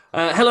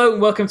Hello and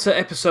welcome to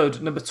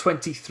episode number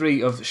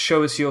 23 of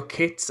Show Us Your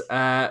Kit,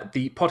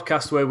 the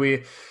podcast where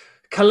we're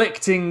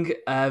collecting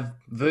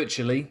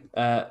virtually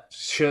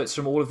shirts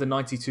from all of the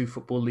 92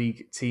 Football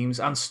League teams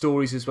and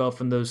stories as well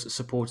from those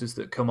supporters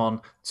that come on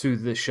to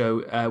the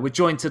show. We're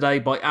joined today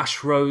by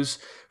Ash Rose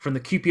from the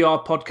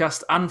QPR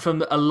podcast and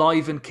from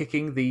Alive and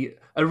Kicking, the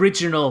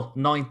original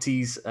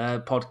 90s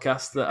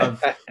podcast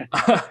that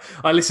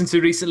I listened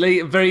to recently.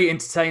 A very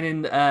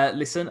entertaining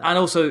listen, and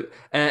also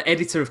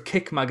editor of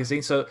Kick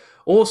magazine. So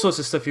all sorts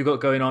of stuff you've got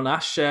going on,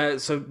 Ash.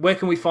 So where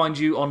can we find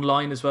you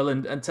online as well,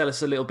 and tell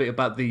us a little bit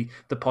about the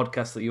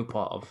podcast that you're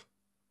part of?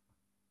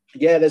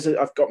 Yeah,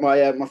 I've got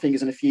my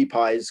fingers in a few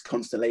pies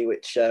constantly,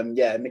 which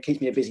it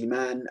keeps me a busy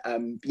man.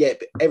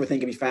 But everything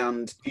can be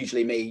found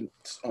usually me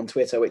on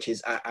Twitter, which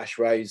is at Ash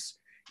Rose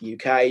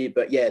UK.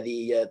 But yeah,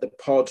 the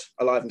pod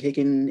Alive and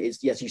Kicking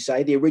is, yes, you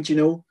say, the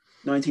original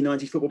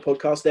 1990s football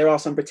podcast. There are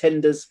some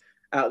pretenders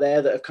out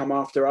there that have come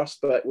after us,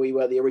 but we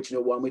were the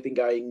original one. We've been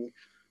going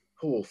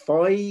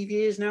 5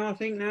 years now, I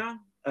think now.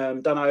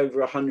 Done over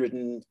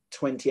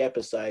 120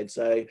 episodes,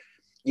 so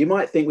you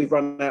might think we've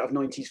run out of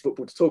 90s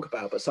football to talk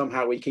about, but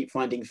somehow we keep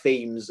finding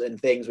themes and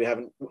things we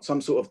haven't, some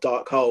sort of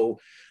dark hole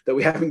that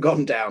we haven't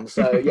gone down.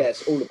 So yeah,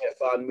 it's all a bit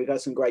of fun. We've had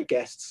some great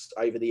guests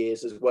over the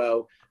years as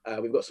well.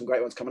 We've got some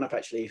great ones coming up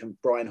actually from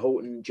Brian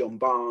Horton, John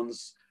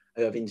Barnes,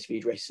 who I've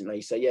interviewed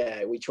recently. So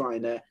yeah, we try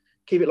and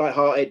keep it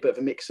lighthearted, but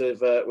a mix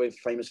of with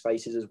famous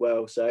faces as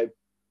well. So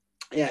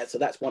yeah, so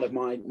that's one of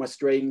my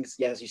strings.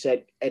 Yeah, as you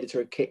said,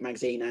 editor of Kick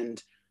magazine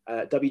and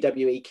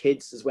WWE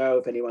Kids as well.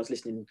 If anyone's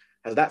listening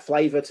has that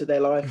flavour to their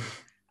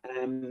life,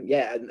 and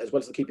as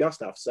well as the QPR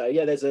stuff. So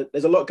yeah, there's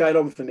a lot going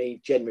on for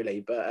me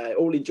generally, but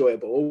all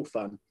enjoyable, all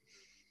fun.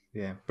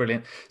 Yeah,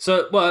 brilliant.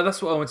 So, well,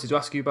 that's what I wanted to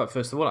ask you about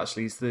first of all.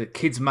 Actually, is the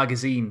kids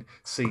magazine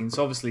scene.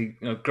 So, obviously,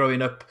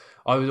 growing up,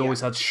 I was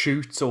always had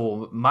Shoot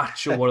or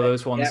Match or one of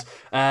those Yeah.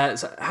 ones.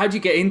 So how did you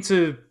get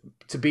into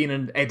being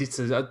an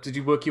editor? Did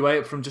you work your way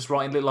up from just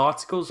writing little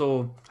articles,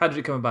 or how did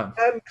it come about?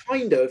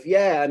 Kind of,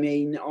 yeah. I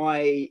mean,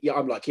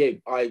 I'm like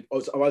you. I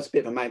was a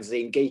bit of a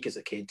magazine geek as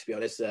a kid, to be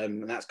honest,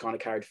 and that's kind of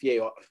carried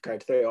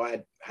through.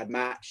 I had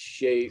Match,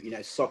 Shoot,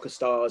 Soccer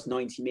Stars,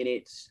 90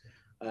 Minutes,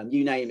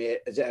 you name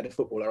it. As it had a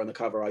footballer on the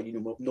cover, I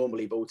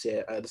normally bought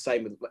it. The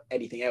same with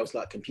anything else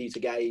like computer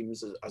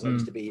games, as I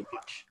used to be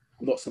much.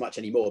 Not so much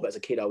anymore, but as a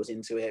kid, I was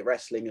into it.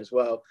 Wrestling as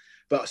well.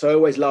 But so I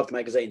always loved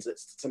magazines.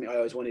 That's something I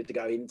always wanted to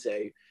go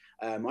into.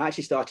 I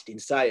actually started in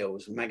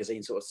sales,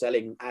 magazine sort of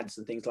selling ads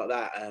and things like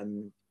that.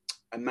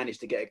 I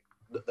managed to get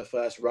the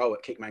first role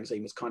at Kick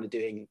magazine was kind of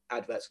doing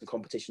adverts and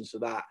competitions for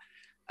that.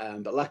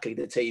 But luckily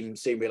the team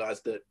soon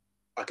realized that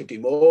I could do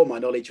more. My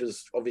knowledge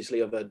was obviously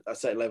of a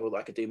certain level that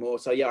I could do more.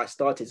 So yeah, I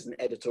started as an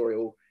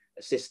editorial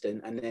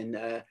assistant and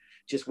then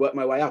just worked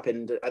my way up.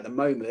 And at the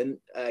moment,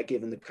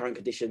 given the current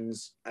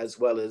conditions, as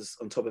well as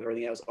on top of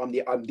everything else, I'm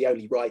the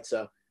only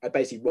writer. I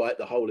basically write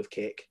the whole of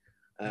Kick.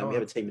 We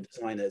have a team of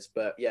designers,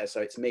 but yeah, so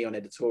it's me on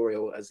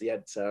editorial as the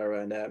editor,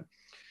 and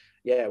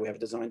yeah, we have a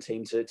design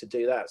team to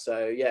do that.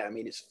 So yeah, I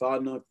mean, it's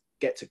fun. I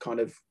get to kind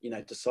of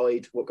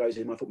decide what goes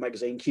in my football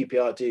magazine.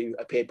 QPR do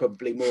appear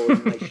probably more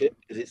than they should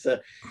because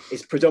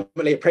it's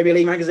predominantly a Premier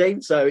League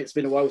magazine, so it's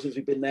been a while since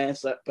we've been there.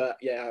 So, but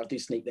yeah, I do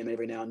sneak them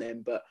every now and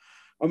then. But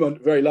I'm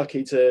very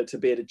lucky to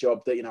be at a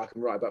job that I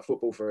can write about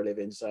football for a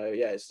living. So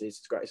yeah,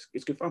 it's great.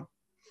 It's good fun.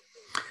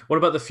 What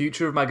about the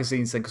future of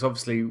magazines then? Because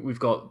obviously we've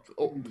got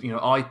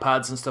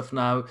iPads and stuff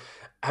now.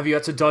 Have you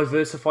had to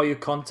diversify your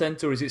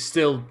content, or is it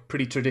still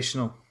pretty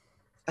traditional?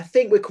 I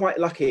think we're quite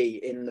lucky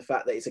in the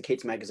fact that it's a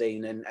kids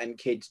magazine and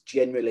kids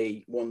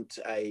generally want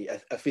a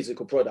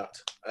physical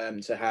product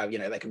to have.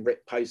 They can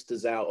rip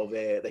posters out of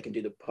it, they can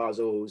do the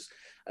puzzles.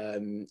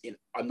 I'm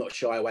not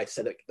shy away to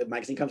say that the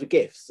magazine comes with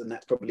gifts, and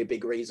that's probably a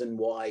big reason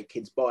why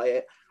kids buy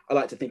it. I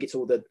like to think it's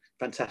all the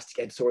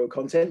fantastic editorial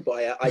content,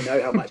 but I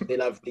know how much they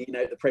love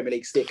the Premier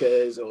League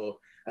stickers, or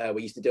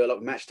we used to do a lot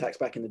of match tags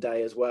back in the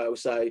day as well.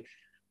 So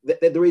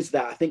there is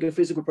that. I think a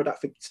physical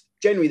product for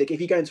generally,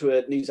 if you go into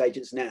a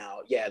newsagents now,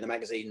 yeah, the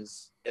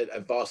magazines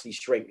are vastly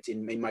shrinked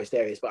in most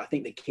areas, but I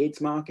think the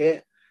kids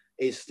market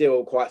is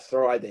still quite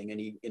thriving.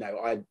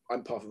 And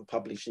I'm part of a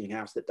publishing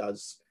house that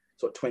does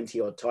sort of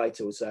 20 odd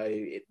titles,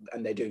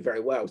 and they're doing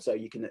very well. So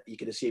you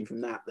can assume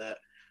from that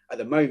at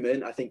the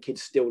moment, I think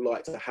kids still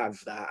like to have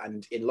that.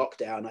 And in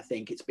lockdown, I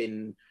think it's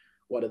been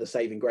one of the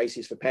saving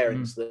graces for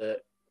parents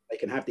that they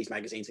can have these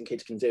magazines and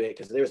kids can do it,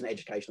 because there is an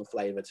educational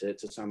flavour to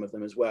some of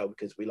them as well,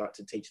 because we like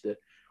to teach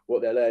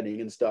what they're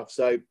learning and stuff.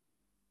 So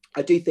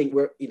I do think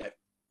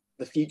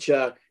the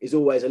future is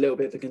always a little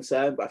bit of a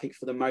concern, but I think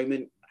for the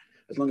moment,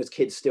 as long as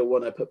kids still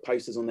want to put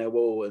posters on their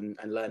wall and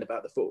learn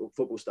about the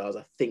football stars,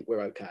 I think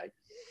we're okay.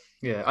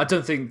 Yeah, I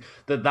don't think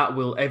that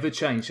will ever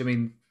change. I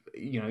mean,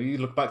 you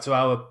look back to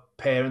our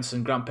parents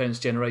and grandparents'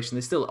 generation;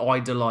 they still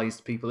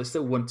idolised people. They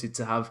still wanted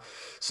to have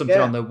something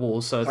on Yeah, their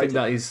walls. So I think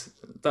totally.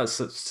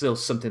 that's still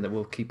something that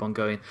will keep on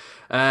going.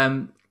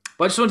 But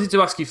But I just wanted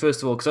to ask you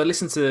first of all, because I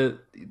listened to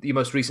your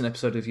most recent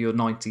episode of your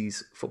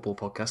 '90s football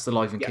podcast, The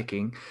Live and Yeah.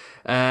 Kicking,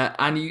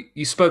 and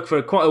you spoke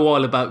for quite a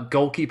while about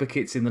goalkeeper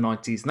kits in the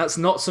 '90s, and that's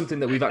not something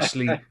that we've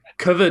actually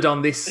covered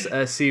on this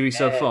series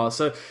so far.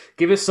 So,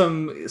 give us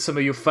some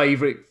of your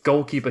favourite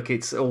goalkeeper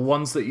kits or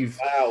ones that you've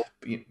Wow.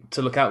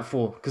 to look out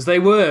for, because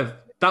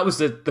that was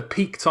the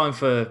peak time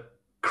for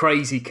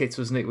crazy kits,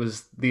 wasn't it? It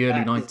was the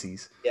early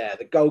 '90s. Yeah,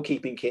 the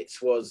goalkeeping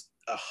kits was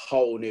a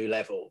whole new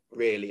level,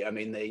 really. I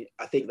mean,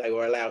 I think they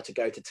were allowed to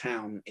go to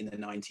town in the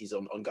 '90s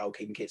on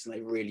goalkeeping kits, and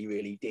they really,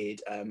 really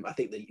did. I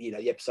think that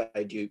the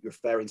episode you're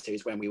referring to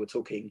is when we were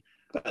talking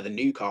about the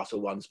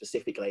Newcastle one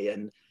specifically,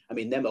 and I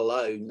mean, them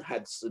alone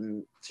had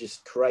some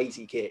just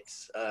crazy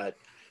kits.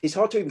 It's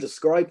hard to even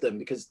describe them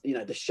because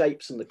the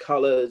shapes and the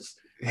colours.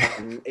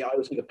 I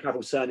always think of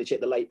Pavel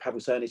Cernicic, the late Pavel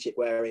Cernicic,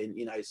 wearing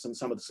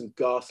some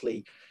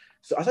ghastly.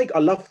 So I think I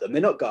love them.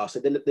 They're not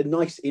ghastly. They're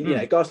nice in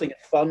ghastly in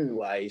a fun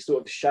way.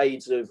 Sort of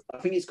shades of. I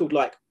think it's called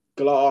like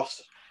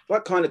glass,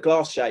 like kind of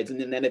glass shades,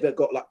 and then they've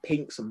got like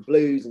pinks and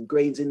blues and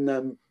greens in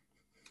them.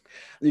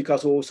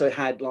 Newcastle also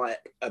had like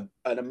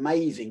an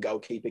amazing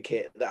goalkeeper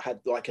kit that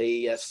had like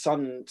a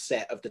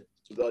sunset of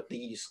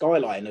the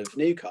skyline of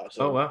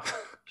Newcastle. Oh wow!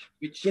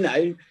 Which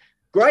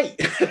great.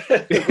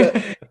 But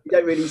you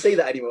don't really see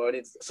that anymore,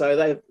 and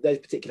those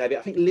particular.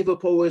 I think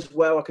Liverpool as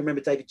well. I can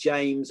remember David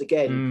James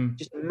again.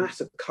 Just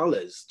massive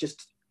colours,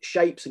 just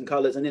shapes and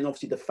colours, and then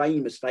obviously the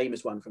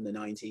famous one from the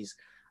 '90s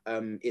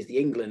is the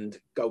England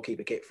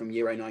goalkeeper kit from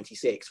Euro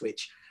 '96,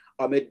 which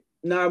I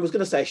was going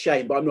to say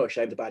ashamed, but I'm not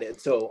ashamed about it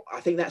at all. I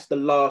think that's the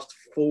last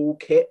full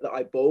kit that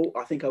I bought.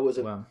 I think I was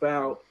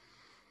about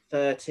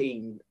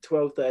 13.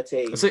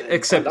 It's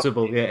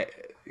acceptable, yeah.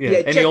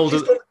 Any older...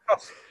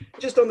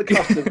 just on the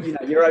cusp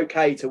of, you're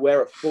okay to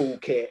wear a full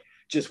kit,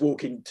 just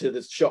walking to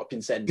the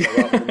shopping centre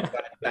rather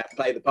than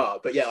play the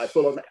part. But yeah, I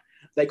full on.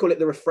 They call it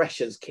the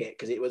refreshers kit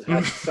because it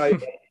had so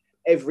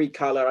every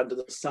colour under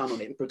the sun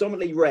on it,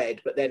 predominantly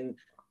red, but then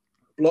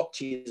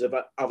blotches of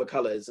other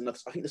colours. And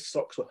I think the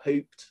socks were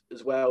hooped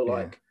as well,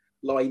 like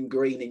lime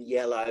green and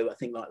yellow, I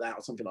think like that,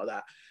 or something like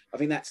that. I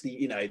think that's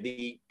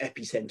the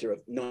epicenter of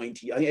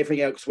 90. I think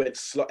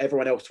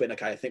everyone else went,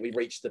 okay, I think we've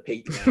reached the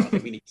peak now. I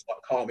think we need to start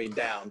calming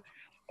down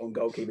on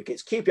goalkeeper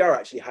kits. QPR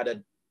actually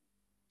had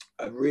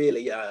a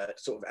really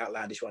sort of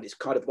outlandish one. It's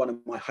kind of one of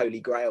my holy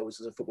grails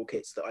as a football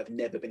kits that I've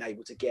never been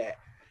able to get.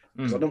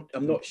 I'm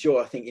not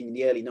sure. I think in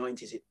the early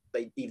 90s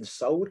they even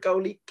sold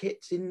goalie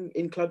kits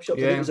in club shops.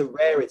 I think it was a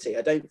rarity.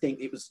 I don't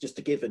think it was just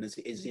a given as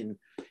it is in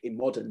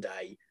modern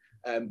day.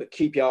 But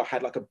QPR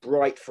had like a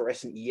bright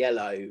fluorescent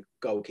yellow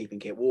goalkeeping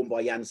kit worn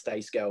by Jan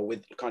Stayskell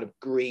with kind of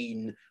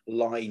green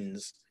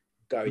lines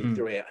going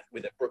through it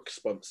with a Brooks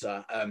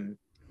sponsor.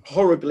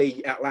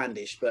 Horribly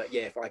outlandish, but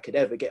yeah, if I could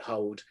ever get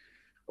hold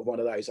of one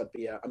of those, I'd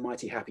be a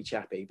mighty happy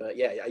chappy. But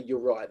yeah, you're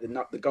right.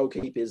 The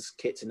goalkeepers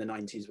kits in the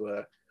 90s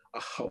were a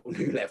whole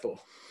new level.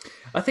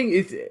 I think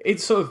it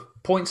sort of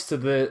points to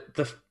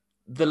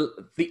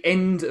the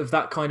end of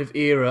that kind of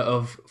era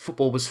of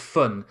football was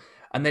fun.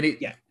 And then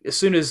as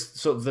soon as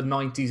sort of the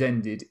 90s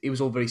ended, it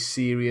was all very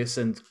serious,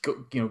 and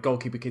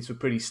goalkeeper kits were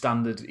pretty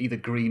standard, either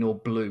green or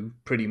blue,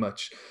 pretty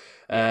much.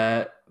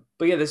 But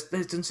yeah, there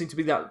doesn't seem to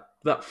be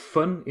that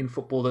fun in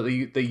football that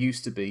they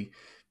used to be.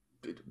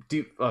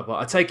 Well,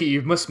 I take it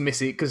you must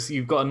miss it because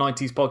you've got a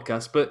 90s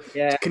podcast. But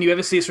can you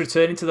ever see us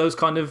returning to those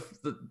kind of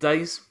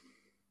days?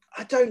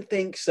 I don't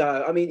think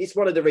so. I mean, it's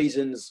one of the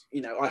reasons,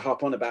 I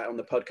harp on about it on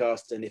the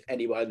podcast. And if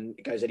anyone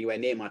goes anywhere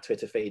near my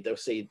Twitter feed, they'll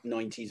see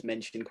 90s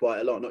mentioned quite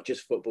a lot, not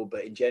just football,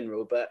 but in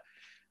general. But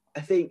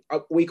I think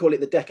we call it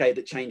the decade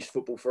that changed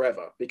football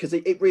forever, because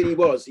it really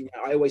was.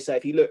 I always say,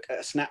 if you look at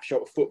a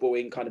snapshot of football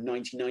in kind of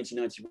 1990,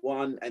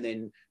 91, and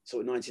then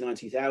sort of 99,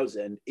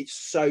 2000, it's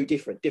so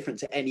different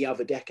to any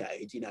other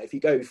decade. If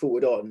you go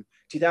forward on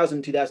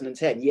 2000,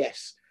 2010,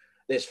 yes,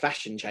 there's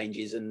fashion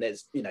changes and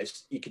there's,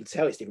 you can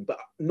tell it's different, but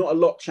not a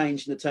lot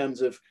changed in the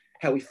terms of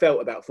how we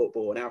felt about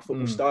football and how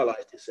football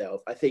stylized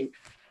itself. I think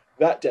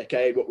that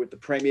decade, what with the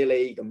Premier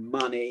League, the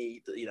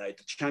money, the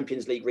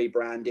Champions League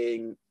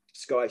rebranding,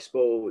 Sky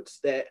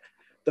Sports,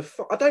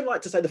 I don't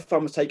like to say the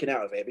fun was taken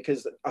out of it,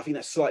 because I think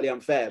that's slightly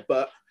unfair,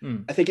 but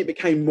I think it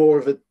became more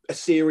of a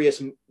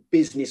serious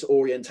business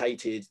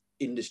orientated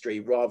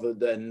industry rather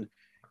than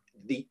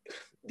the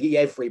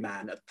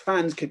everyman.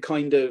 Fans could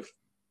kind of,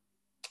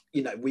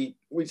 we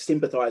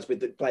sympathise with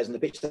the players on the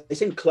pitch. They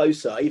seem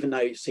closer, even though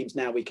it seems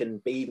now we can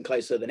be even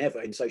closer than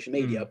ever in social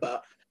media.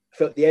 But I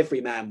felt the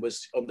everyman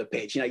was on the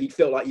pitch. You'd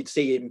feel like you'd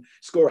see him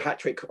score a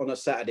hat-trick on a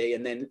Saturday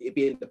and then he'd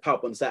be in the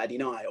pub on Saturday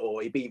night,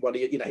 or he'd be one of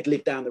he'd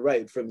live down the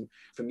road from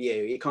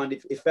you.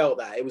 It felt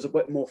that. It was a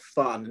bit more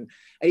fun.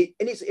 And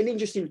it's an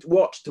interesting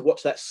watch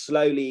that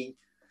slowly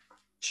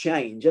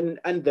change, and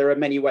there are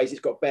many ways it's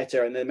got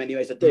better, and there are many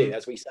ways I do,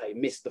 as we say,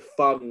 miss the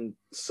fun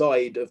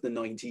side of the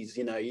 90s.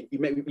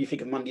 You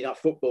think of Monday Night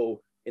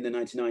Football in the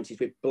 1990s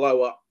with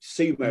blow up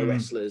sumo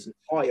wrestlers and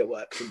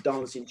fireworks and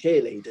dancing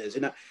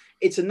cheerleaders.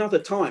 It's another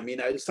time.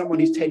 Someone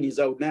who's 10 years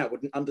old now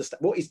wouldn't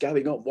understand what is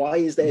going on. Why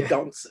is there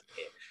dancing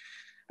here?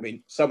 I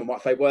mean, someone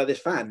might say, well, there's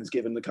fans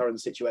given the current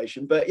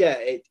situation, but yeah,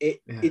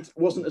 it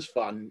wasn't as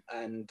fun,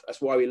 and that's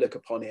why we look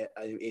upon it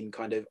in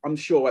kind of. I'm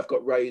sure I've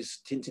got rose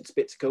tinted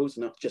spectacles,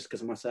 not just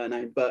because of my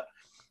surname, but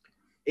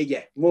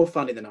more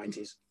fun in the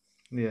 90s.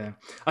 Yeah,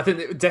 I think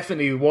that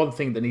definitely one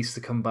thing that needs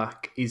to come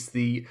back is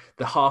the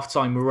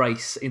halftime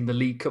race in the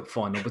League Cup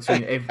final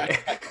between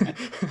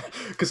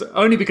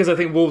because I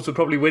think Wolves would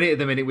probably win it at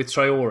the minute with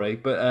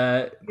Traore,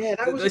 but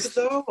that was a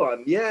bizarre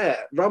one.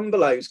 Yeah,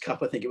 Rumbelows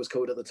Cup, I think it was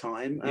called at the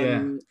time.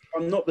 If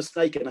I'm not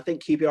mistaken, I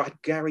think QPR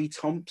had Gary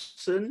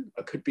Thompson.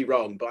 I could be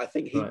wrong, but I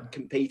think he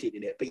competed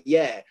in it. But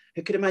yeah,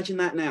 who could imagine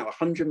that now?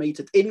 100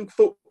 metres in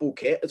football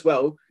kit as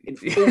well, in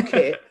full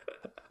kit.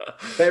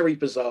 Very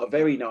bizarre,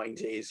 very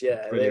 90s.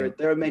 Yeah,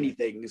 there are many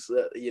things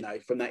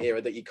that from that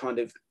era that you kind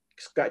of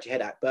scratch your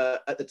head at,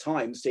 but at the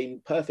time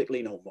seemed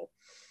perfectly normal.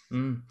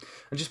 And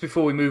just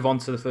before we move on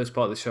to the first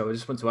part of the show, I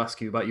just want to ask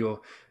you about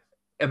your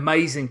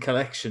amazing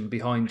collection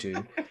behind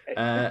you.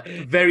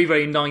 Very,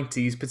 very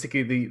 90s,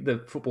 particularly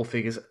the football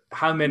figures.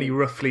 How many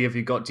roughly have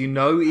you got? Do you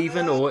know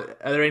even, or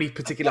are there any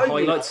particular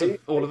highlights of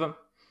all of them?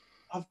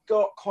 I've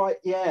got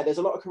there's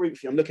a lot of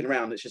Corinthian. I'm looking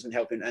around, which isn't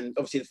helping, and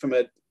obviously from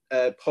a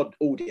pod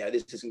audio,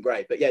 this isn't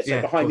great, but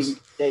behind me,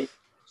 there's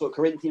sort of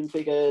Corinthian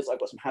figures. I've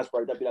got some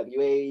Hasbro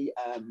WWE.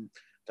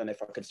 Don't know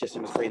if I could just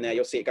on the screen there.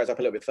 You'll see it goes up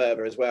a little bit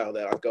further as well.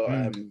 There, I've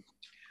got.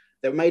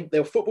 They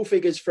were football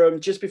figures from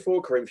just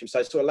before Corinthian,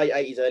 so sort of late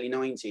 80s, early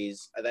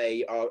 90s.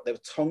 They were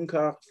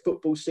Tonka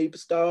football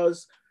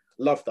superstars.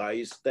 Love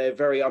those. They're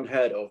very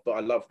unheard of, but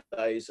I love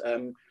those.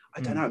 I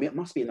don't know. I mean, it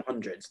must be in the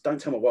hundreds.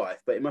 Don't tell my wife,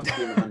 but it must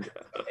be in the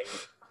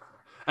hundreds.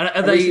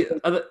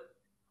 And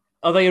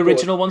are they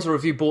original ones, or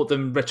have you bought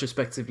them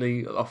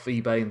retrospectively off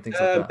eBay and things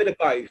like that? A bit of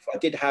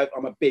both.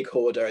 I'm a big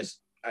hoarder, as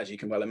you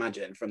can well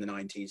imagine, from the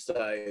 90s.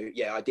 So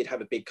yeah, I did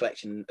have a big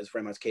collection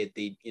from as a kid.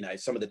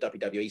 Some of the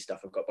WWE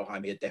stuff I've got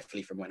behind me are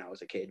definitely from when I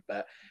was a kid,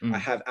 but I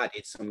have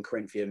added some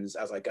Corinthians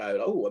as I go.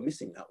 Like, oh, I'm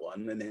missing that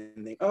one, and then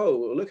think,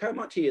 oh, look how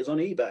much he is on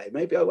eBay.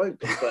 Maybe I won't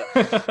be, but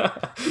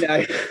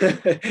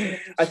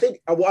I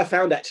think what I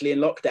found actually in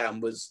lockdown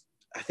was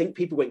I think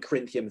people went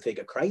Corinthian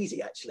figure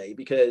crazy actually,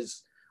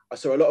 because I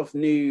saw a lot of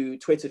new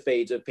Twitter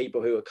feeds of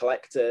people who are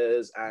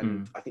collectors,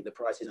 and I think the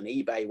prices on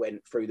eBay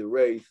went through the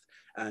roof.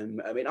 I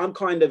mean, I'm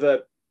kind of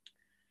a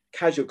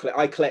casual collector.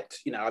 I collect,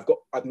 I'm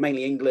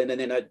mainly England,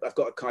 and then I've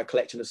got a kind of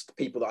collection of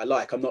people that I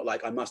like. I'm not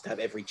like I must have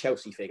every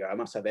Chelsea figure. I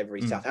must have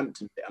every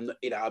Southampton. I'm not,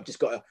 I've just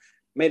got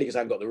mainly because I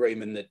haven't got the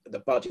room and the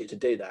budget to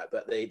do that.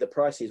 But the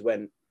prices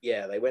went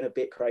a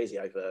bit crazy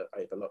over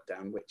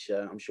lockdown, which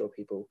I'm sure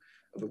people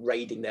were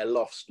raiding their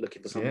lofts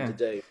looking for something to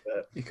do.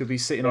 But you could be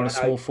sitting on a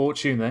small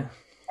fortune there.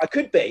 I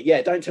could be,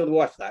 don't tell the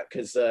wife that,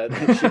 because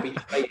it should be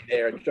straight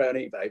there and straight on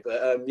eBay.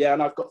 But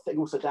and I've got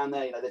also down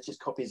there, there's just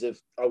copies of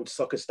old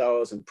Soccer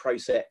Stars and Pro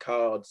Set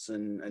cards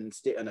and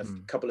a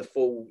couple of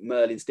full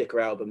Merlin sticker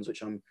albums,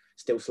 which I'm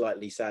still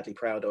slightly sadly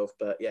proud of.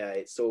 But yeah,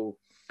 it's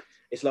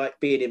like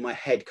being in my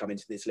head coming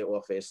to this little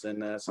office,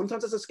 and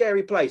sometimes it's a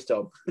scary place,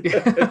 Tom.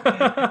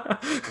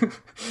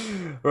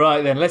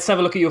 Right then, let's have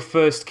a look at your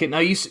first kit. Now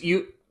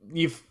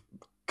you've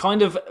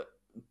kind of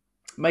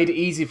made it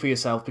easy for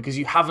yourself because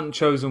you haven't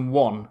chosen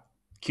one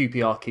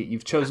QPR kit.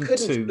 You've chosen two.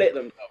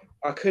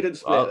 I couldn't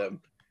split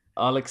them.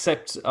 I'll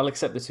accept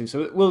the two.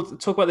 So we'll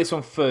talk about this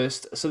one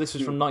first. So this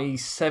was from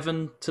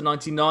 97 to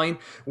 99,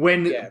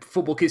 when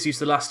football kits used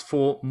to last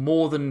for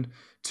more than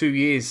 2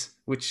 years,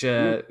 which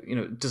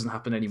doesn't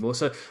happen anymore.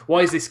 So why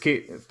is this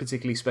kit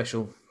particularly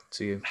special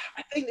to you?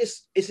 I think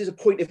this is a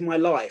point of my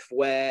life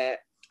where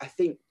I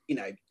think,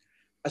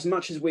 as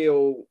much as we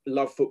all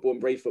love football and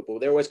breathe football,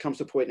 there always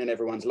comes a point in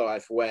everyone's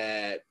life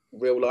where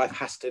real life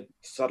has to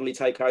suddenly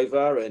take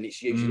over, and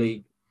it's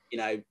usually,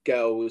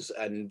 girls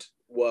and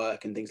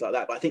work and things like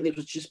that. But I think this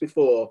was just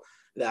before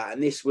that,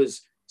 and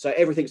so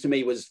everything to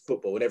me was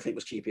football, and everything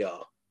was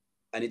QPR.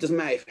 And it doesn't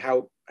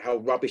matter how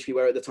rubbish we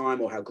were at the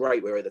time or how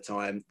great we were at the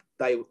time.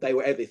 They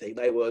were everything.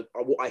 They were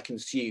what I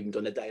consumed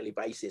on a daily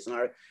basis.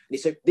 And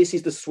so this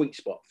is the sweet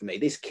spot for me.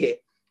 This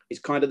kit is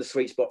kind of the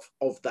sweet spot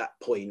of that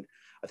point.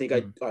 I think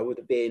I would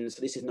have been, so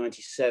this is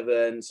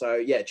 97. So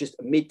yeah, just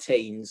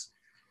mid-teens.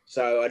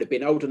 So I'd have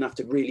been old enough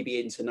to really be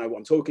into know what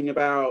I'm talking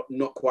about,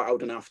 not quite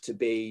old enough to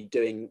be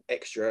doing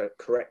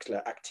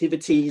extracurricular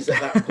activities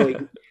at that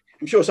point.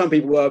 I'm sure some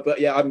people were, but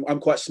yeah, I'm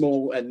quite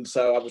small, and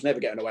so I was never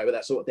getting away with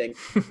that sort of thing.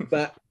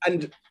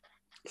 And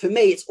for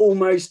me, it's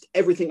almost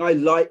everything I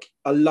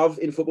love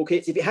in football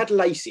kits. If it had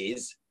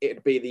laces,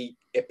 it'd be the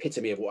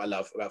epitome of what I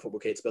love about football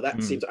kits. But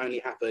that seems to only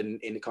happen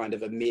in kind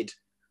of a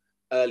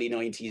early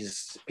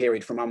 90s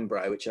period from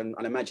Umbro, which I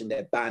imagine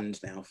they're banned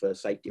now for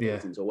safety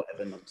reasons or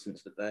whatever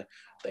nonsense that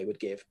they would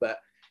give. But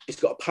it's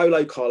got a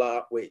polo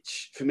collar,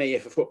 which for me,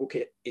 if a football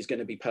kit is going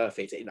to be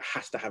perfect, it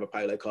has to have a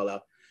polo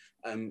collar.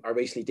 I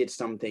recently did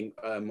something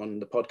on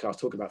the podcast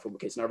talking about football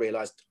kits, and I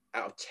realised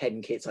out of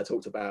 10 kits I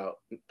talked about,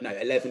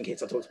 11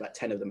 kits I talked about,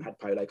 10 of them had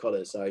polo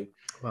collars. So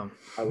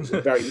I was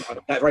that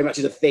very much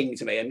is a thing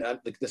to me. And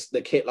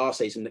the kit last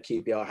season that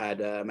QPR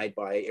had made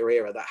by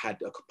Herrera that had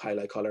a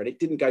polo collar, and it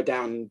didn't go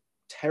down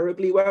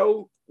terribly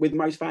well with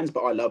most fans,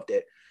 but I loved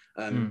it.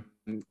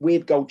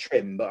 Weird gold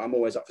trim, but I'm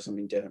always up for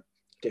something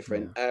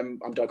different. Yeah.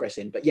 I'm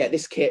digressing, but yeah,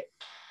 this kit,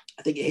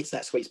 I think it hits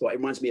that sweet spot. It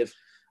reminds me of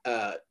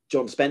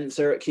John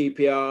Spencer at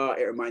QPR.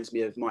 It reminds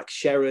me of Mike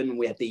Sherrin.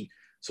 We had the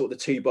sort of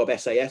the two Bob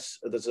SAS,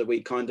 as we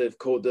kind of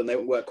called them. They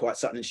weren't quite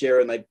Sutton and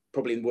Shearer, and they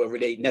probably were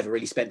never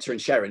really Spencer and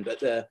Sherrin,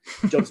 but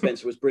John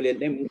Spencer was brilliant.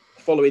 Then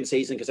the following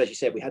season, because as you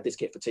said, we had this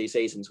kit for 2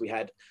 seasons, we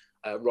had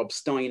Rob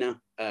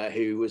Steiner,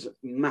 who was a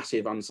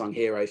massive unsung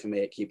hero for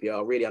me at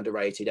QPR, really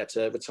underrated, had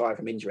to retire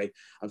from injury,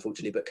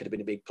 unfortunately, but could have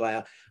been a big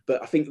player.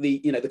 But I think the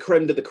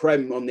creme de the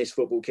creme on this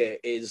football kit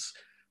is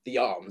the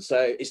arms.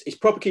 So it's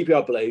proper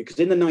QPR blue, because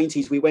in the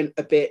 90s, we went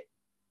a bit,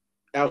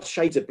 our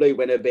shades of blue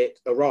went a bit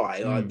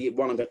awry. The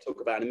one I'm going to talk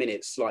about in a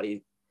minute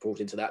slightly brought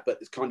into that, but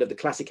it's kind of the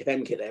classic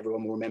FM kit that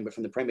everyone will remember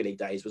from the Premier League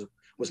days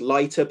was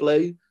lighter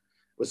blue,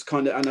 was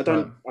kind of, and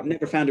I've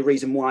never found a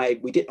reason why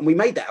we did, and we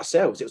made that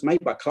ourselves. It was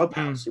made by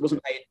Clubhouse. It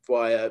wasn't made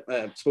by a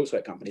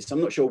sportswear company, so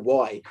I'm not sure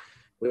why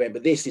we went,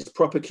 but this is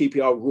proper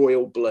QPR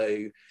royal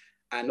blue.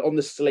 And on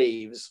the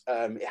sleeves,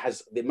 it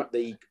has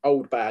the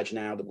old badge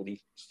now, the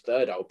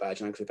third old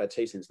badge now, because we've had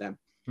 2 since then.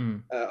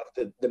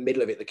 The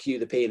middle of it, the Q,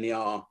 the P, and the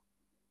R,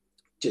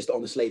 just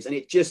on the sleeves, and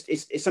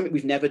it's something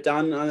we've never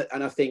done,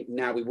 and I think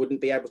now we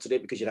wouldn't be able to do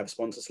it because you'd have a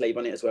sponsor sleeve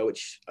on it as well,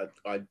 which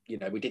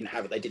we didn't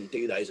have it. They didn't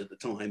do those at the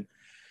time.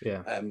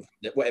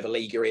 Whatever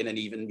league you're in, and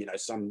even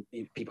some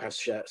people have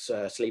shirts,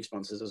 sleeve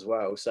sponsors as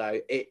well.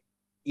 So it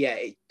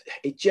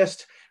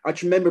just, I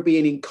can remember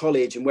being in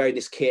college and wearing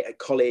this kit at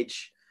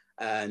college,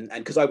 and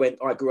because I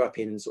grew up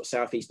in sort of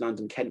southeast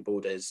London, Kent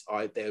borders.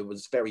 There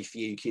was very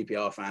few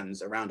QPR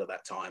fans around at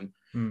that time.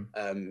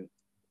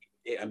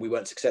 And we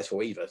weren't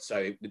successful either.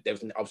 So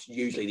I was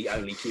usually the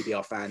only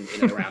QPR fan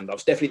in and around. I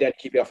was definitely the only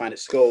QPR fan at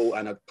school,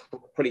 and I'm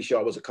pretty sure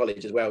I was at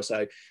college as well.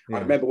 So I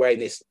remember wearing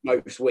this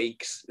most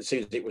weeks as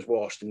soon as it was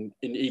washed, and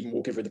even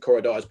walking through the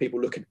corridors, people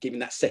giving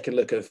that second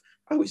look of,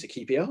 oh, he's a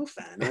QPR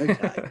fan.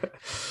 Okay.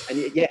 And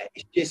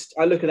it's just,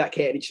 I look at that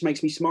kit and it just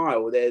makes me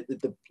smile. There's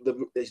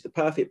the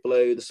perfect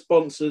blue, the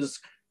sponsors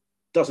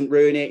doesn't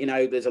ruin it.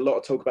 There's a lot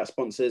of talk about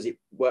sponsors. It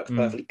works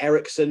perfectly.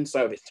 Ericsson,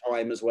 so of its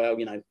time as well,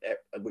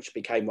 which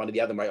became one of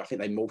the other, I think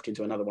they morphed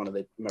into another one of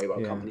the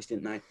mobile companies,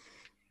 didn't they?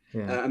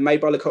 And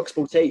made by Lecoq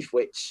Sportif,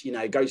 which,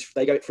 they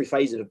go through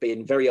phases of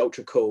being very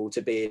ultra cool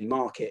to being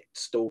market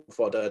stall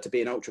fodder to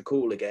being ultra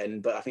cool again.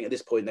 But I think at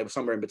this point they were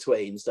somewhere in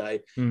between. So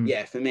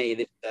for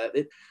me,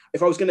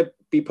 if I was going to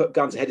be put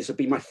guns ahead, this would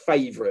be my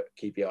favourite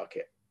QPR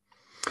kit.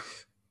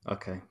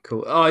 Okay,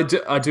 cool. Oh,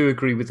 I do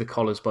agree with the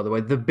collars, by the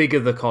way. The bigger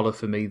the collar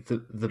for me, the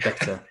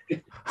better.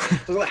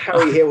 It's like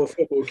Harry Hill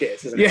football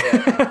kits, isn't it?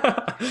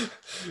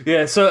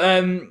 Yeah. So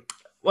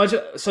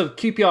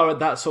QPR at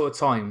that sort of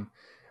time,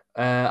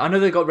 I know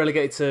they got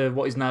relegated to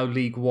what is now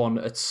League One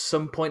at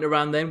some point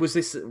around then. Was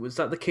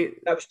that the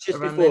kit? That was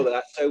just before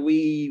that. So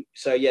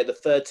the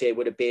third tier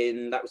would have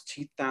been, that was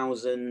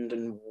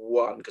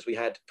 2001, because we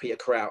had Peter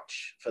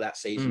Crouch for that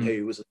season,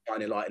 who was a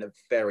shining light in a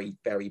very,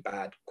 very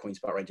bad Queen's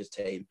Park Rangers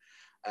team.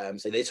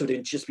 So this would have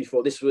been just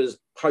before. This was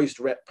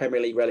post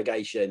Premier League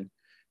relegation.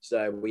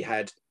 So we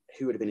had,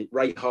 who would have been,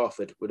 Ray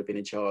Harford would have been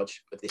in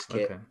charge of this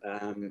kit,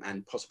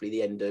 and possibly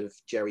the end of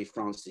Jerry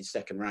Francis'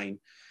 second reign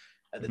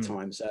at the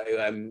time. So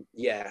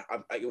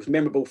it was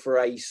memorable for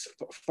a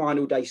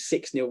final day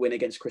 6-0 win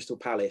against Crystal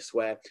Palace,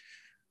 where,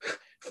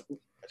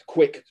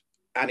 quick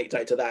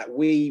anecdote to that,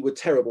 we were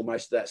terrible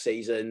most of that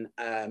season,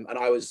 and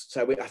I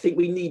think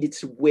we needed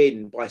to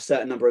win by a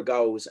certain number of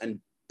goals, and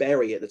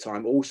Bury at the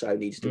time also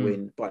needs to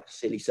win by a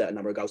silly certain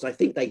number of goals. I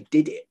think they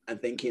did it, and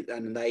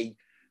they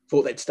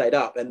thought they'd stayed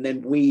up, and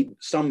then we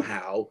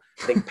somehow,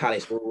 I think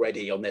Palace were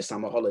already on their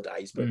summer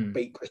holidays, but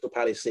beat Crystal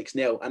Palace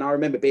 6-0. And I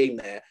remember being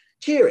there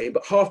cheering,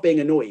 but half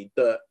being annoyed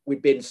that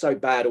we'd been so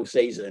bad all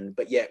season,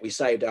 but yet we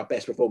saved our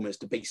best performance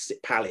to beat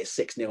Palace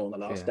 6-0 on the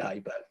last day.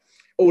 But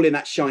all in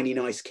that shiny,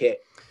 nice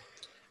kit.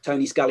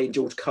 Tony Scully and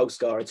George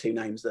Colscar are 2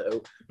 names that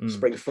will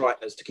spring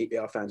frighteners to keep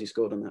our fans who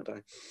scored on that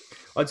day.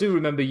 I do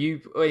remember you.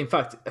 In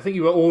fact, I think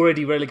you were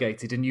already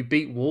relegated, and you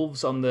beat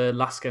Wolves on the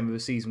last game of the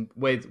season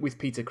with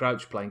Peter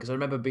Crouch playing. Because I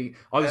remember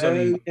I was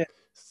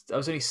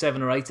only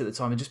 7 or 8 at the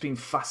time, and just being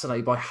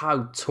fascinated by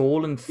how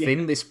tall and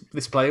thin this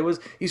player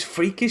was. He's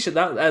freakish at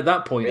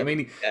that point. I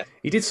mean,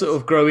 he did sort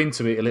of grow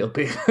into it a little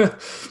bit.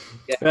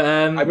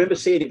 I remember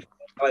seeing him.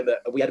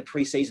 We had a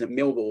pre-season at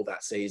Millwall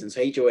that season,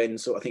 so he joined.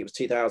 I think it was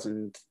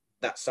 2000.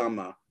 That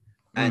summer,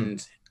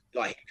 and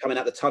like coming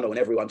out the tunnel and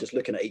everyone just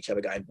looking at each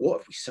other going, what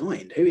have we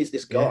signed? Who is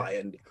this guy?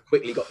 And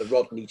quickly got the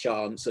Rodney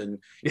chance, and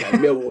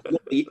Millwall,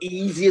 not the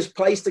easiest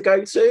place to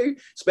go to,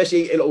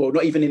 especially,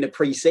 not even in the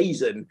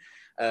pre-season.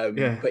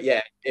 But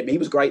he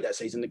was great that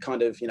season. And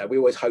kind of, we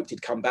always hoped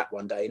he'd come back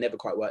one day. It never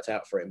quite worked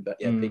out for him, but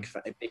big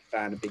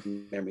fan and big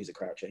memories of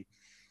Crouchy.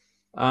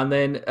 And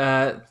then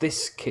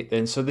this kit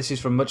then, so this is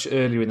from much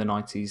earlier in the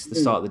 90s, the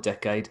start of the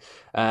decade.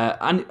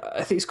 And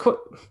I think it's quite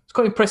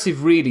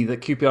impressive, really,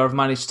 that QPR have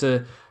managed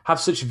to have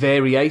such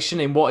variation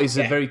in what is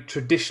a very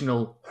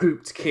traditional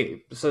hooped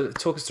kit. So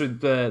talk us through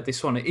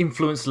this one,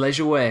 Influence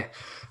Leisure Wear.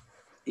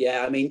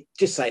 Yeah, I mean,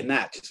 just saying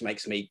that just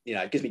makes me,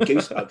 gives me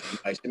goosebumps.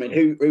 Almost. I mean,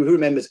 who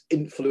remembers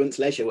Influence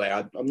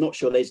Leisurewear? I'm not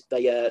sure they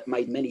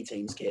made many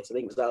teams kits. I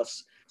think it was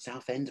us,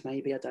 Southend,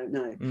 maybe. I don't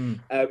know.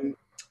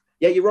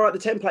 Yeah, you're right. The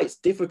template's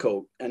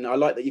difficult, and I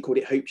like that you called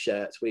it hoop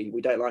shirts.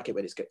 We don't like it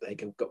when they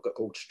got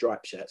called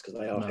stripe shirts because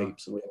they are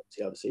hoops, and we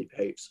obviously are the super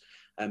hoops.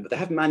 But they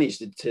have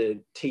managed to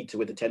teeter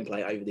with the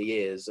template over the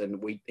years,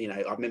 and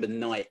I remember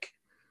Nike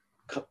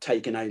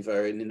taken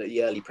over in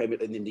the early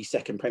in the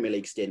second Premier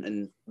League stint,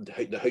 and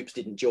the hoops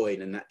didn't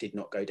join, and that did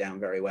not go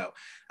down very well.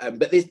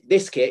 But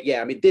this kit,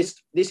 yeah, I mean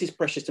this is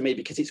precious to me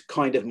because it's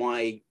kind of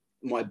the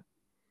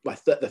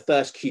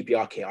first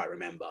QPR kit I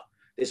remember.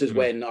 This was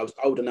when I was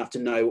old enough to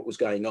know what was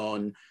going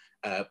on.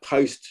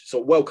 Post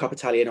World Cup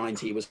Italia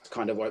 '90 was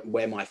kind of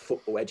where my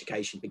football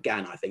education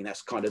began. I think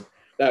that's kind of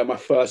my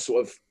first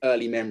sort of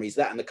early memories.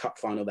 That and the cup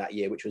final that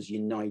year, which was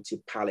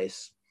United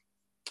Palace,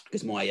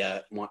 because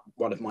my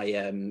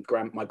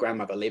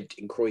grandmother lived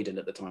in Croydon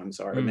at the time,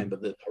 so I remember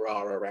the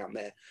hurrah around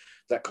there.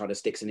 That kind of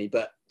sticks in me.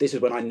 But this is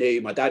when I knew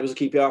my dad was a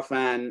QPR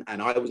fan,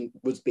 and I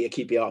was be a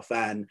QPR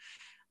fan,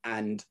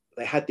 and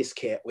they had this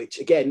kit, which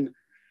again,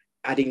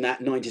 adding that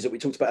 90s that we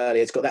talked about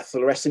earlier, it's got that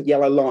fluorescent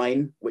yellow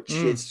line, which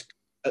is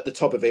at the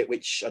top of it,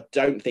 which I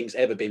don't think's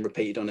ever been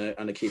repeated on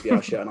a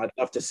QPR shirt, and I'd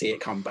love to see it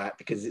come back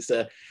because it's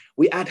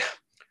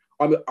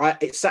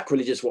it's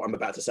sacrilegious what I'm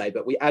about to say,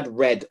 but we add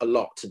red a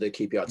lot to the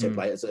QPR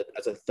template as a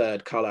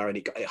third colour, and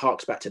it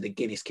harks back to the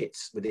Guinness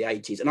kits with the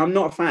 80s. And I'm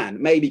not a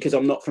fan, maybe because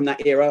I'm not from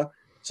that era.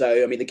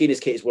 So I mean, the Guinness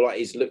kit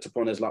is looked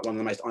upon as like one of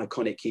the most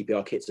iconic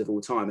QPR kits of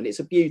all time, and it's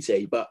a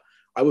beauty. But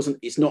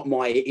it's not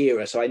my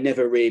era, so I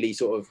never really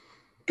sort of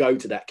go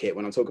to that kit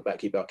when I talk about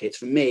QPR kits.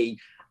 For me,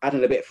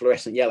 adding a bit of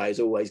fluorescent yellow is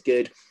always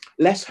good.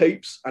 Less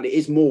hoops, and it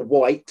is more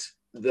white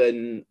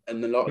than a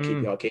lot of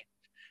QPR kits.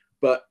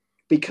 But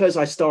because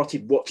I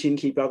started watching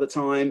QPR at the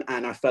time,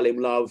 and I fell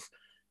in love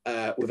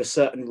with a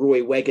certain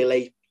Roy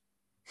Wegerle,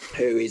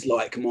 who is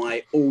like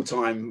my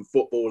all-time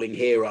footballing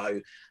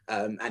hero.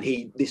 And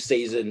he, this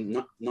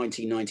season,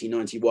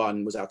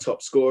 1990-91, was our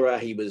top scorer.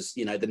 He was,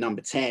 the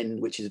number 10,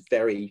 which is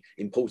very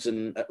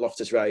important at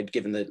Loftus Road,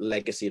 given the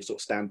legacy of sort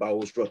of Stan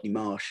Bowles, Rodney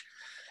Marsh.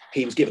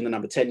 He was given the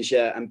number 10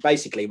 shirt and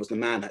basically was the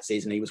man that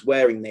season. He was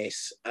wearing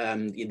this.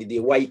 The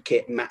away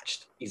kit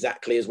matched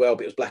exactly as well,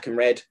 but it was black and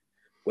red,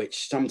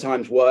 which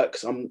sometimes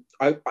works.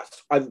 I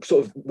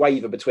sort of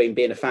waver between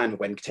being a fan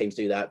when teams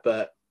do that,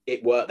 but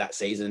it worked that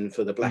season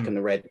for the black and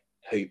the red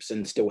hoops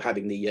and still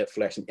having the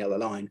fluorescent yellow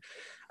line.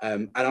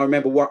 And I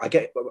remember I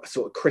get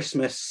sort of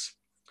Christmas.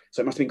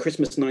 So it must have been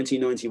Christmas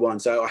 1991.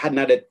 So I hadn't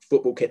had a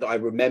football kit that I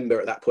remember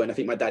at that point. I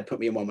think my dad put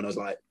me in one when I was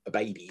like a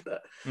baby,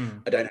 but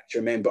I don't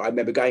actually remember. I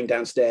remember going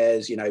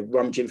downstairs,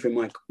 rummaging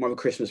through my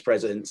Christmas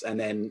presents and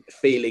then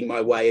feeling my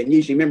way. And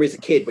usually, remember as a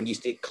kid when you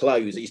used to get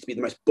clothes, it used to be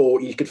the most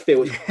boring. You could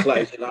feel it's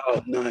clothes. You're like,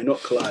 oh no, not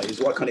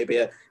clothes. Why can't it be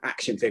an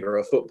action figure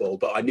of football?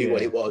 But I knew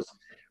what it was.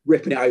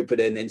 Ripping it open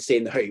and then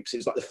seeing the hoops. It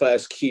was like the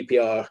first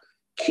QPR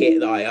kit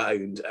that I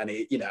owned, and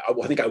I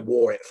think I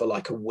wore it for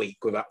like a week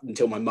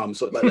until my mum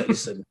sort of like,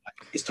 listen,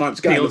 it's time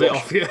to go. Peeled it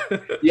off,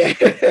 yeah.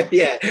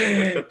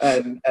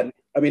 And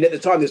I mean, at the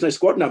time, there's no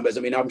squad numbers.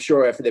 I mean, I'm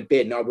sure if it had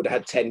been, I would have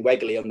had 10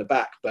 Wegerle on the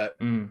back, but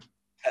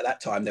at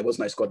that time, there was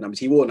no squad numbers.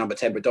 He wore number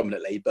 10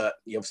 predominantly, but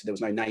obviously there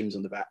was no names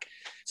on the back.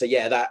 So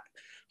yeah, that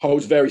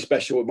holds very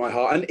special with my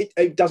heart. And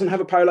it doesn't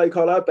have a polo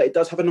collar, but it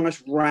does have a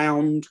nice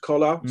round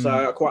collar. So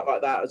I quite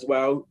like that as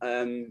well.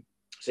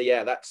 So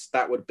yeah, that's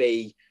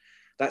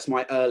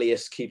my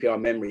earliest QPR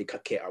memory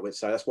kit, I would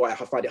say. That's why I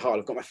find it hard.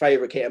 I've got my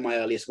favourite kit and my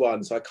earliest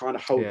one, so I kind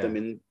of hold them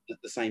in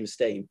the same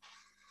esteem.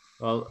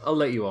 Well, I'll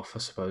let you off, I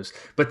suppose.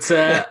 But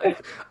I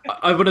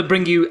want to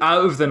bring you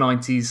out of the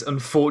 90s,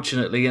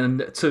 unfortunately,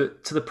 and to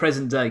the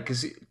present day,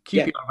 because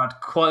QPR have had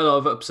quite a lot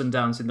of ups and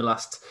downs in the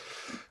last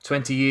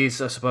 20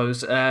 years, I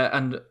suppose.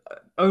 And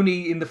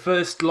only in the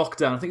first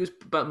lockdown, I think it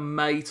was about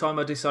May time,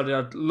 I decided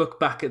I'd look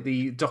back at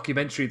the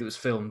documentary that was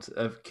filmed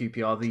of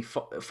QPR, the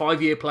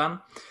 5-year plan.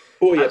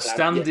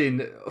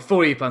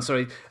 4-year plan,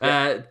 sorry.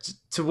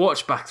 To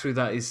watch back through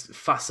that is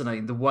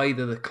fascinating. The way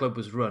that the club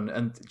was run,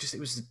 and it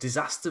was a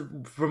disaster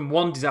from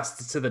one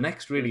disaster to the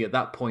next. Really, at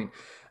that point,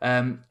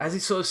 as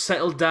it sort of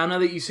settled down, now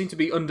that you seem to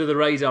be under the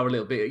radar a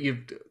little bit, you're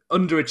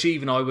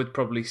underachieving. I would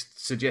probably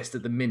suggest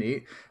at the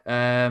minute.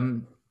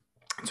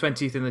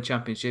 20th in the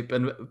championship,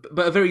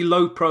 but a very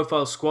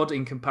low-profile squad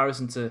in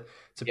comparison to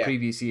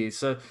previous years.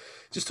 So,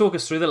 just talk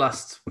us through the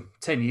last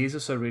 10 years or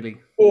so, really.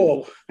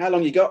 Oh, how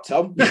long you got,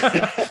 Tom?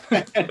 I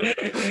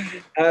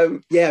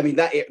mean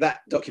that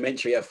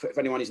documentary. If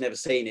anyone who's never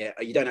seen it,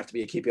 you don't have to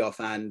be a QPR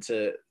fan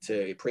to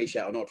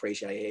appreciate or not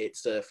appreciate it.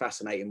 It's a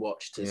fascinating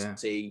watch to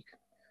see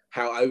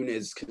how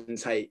owners can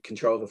take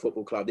control of a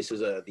football club. This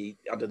was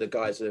under the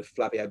guise of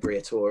Flavio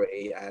Briatore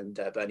and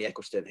Bernie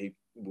Ecclestone,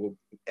 who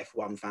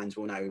F1 fans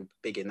will know,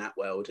 big in that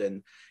world.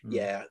 And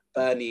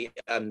Bernie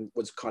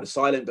was kind of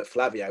silent, but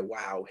Flavio,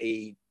 wow,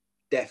 he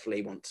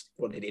definitely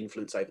wanted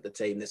influence over the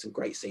team. There's some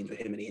great scenes with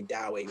him and Ian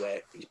Dowie where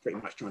he's pretty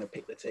much trying to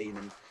pick the team,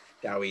 and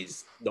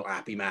Dowie's not a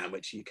happy man,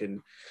 which you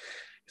can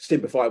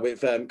sympathise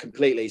with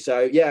completely.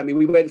 So yeah, I mean,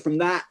 we went from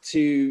that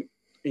to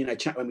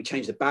when we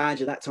changed the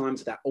badge at that time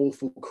to that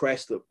awful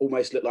crest that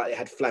almost looked like it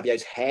had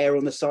Flavio's hair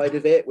on the side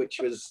of it, which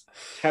was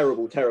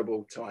terrible,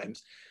 terrible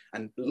times.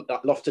 And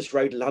Loftus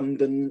Road,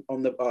 London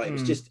on the, it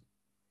was just,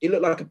 it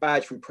looked like a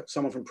badge from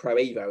someone from Pro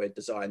Evo had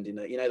designed,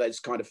 those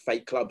kind of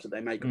fake clubs that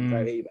they make on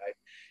Pro Evo.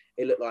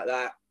 It looked like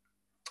that.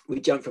 We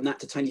jumped from that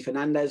to Tony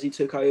Fernandez, who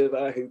took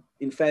over, who,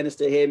 in fairness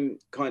to him,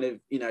 kind of,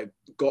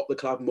 got the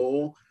club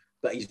more,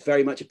 but he's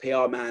very much a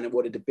PR man and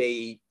wanted to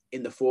be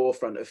in the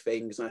forefront of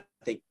things. And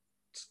I think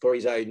for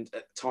his own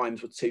at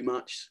times was too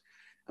much.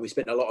 And we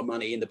spent a lot of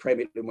money in the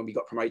Premier League when we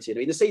got promoted. I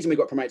mean, the season we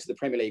got promoted to the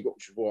Premier League,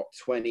 which was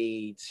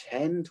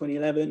 2010,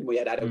 2011, we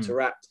had Adel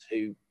Taarabt,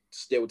 who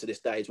still to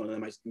this day is one of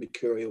the most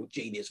mercurial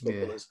genius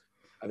footballers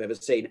I've ever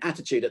seen.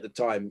 Attitude at the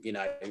time,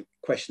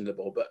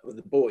 questionable, but with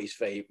the boys'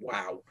 feet,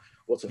 wow,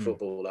 what a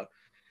footballer.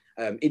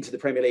 Into the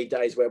Premier League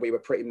days where we were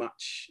pretty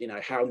much,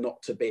 how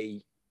not to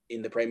be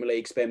in the Premier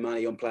League, spend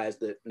money on players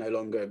that no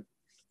longer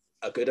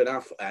are good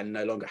enough and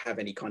no longer have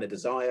any kind of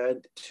desire.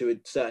 To a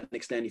certain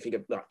extent, you think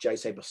of like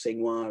Jose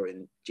Bosingwa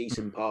and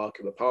Jason Park,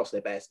 who were past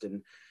their best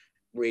and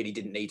really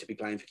didn't need to be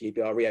playing for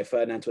QPR. Rio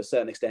Ferdinand to a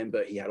certain extent,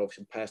 but he had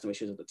obviously personal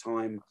issues at the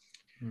time.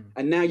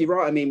 And now you're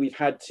right. I mean, we've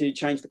had to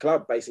change the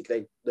club.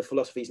 Basically, the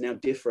philosophy is now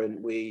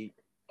different. We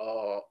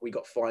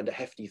got fined a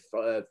hefty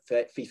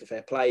FIFA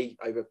Fair Play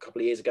over a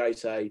couple of years ago.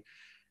 So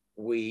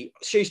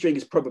shoestring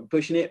is probably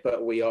pushing it,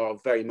 but we are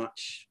very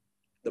much,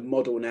 the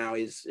model now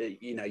is,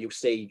 you'll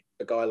see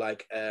a guy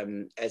like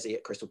Eze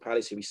at Crystal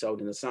Palace, who we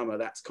sold in the summer.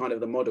 That's kind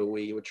of the model.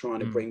 We were trying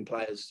to bring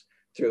players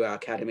through our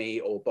academy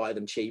or buy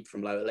them cheap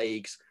from lower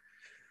leagues,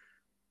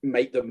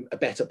 make them a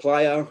better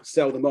player,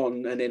 sell them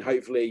on, and then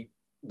hopefully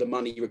the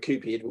money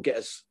recuperated will get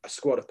us a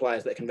squad of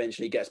players that can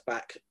eventually get us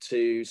back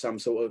to some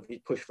sort of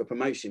push for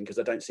promotion, because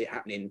I don't see it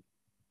happening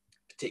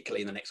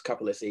particularly in the next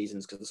couple of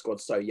seasons because the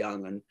squad's so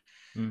young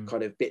and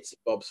kind of bits and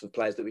bobs for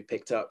players that we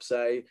picked up.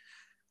 So,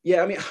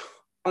 yeah, I mean,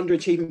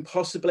 underachieving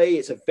possibly.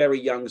 It's a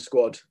very young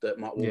squad that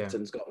Mark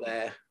Warburton's got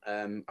there.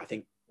 I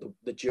think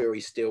the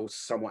jury's still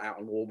somewhat out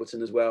on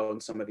Warburton as well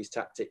and some of his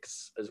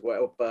tactics as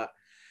well. But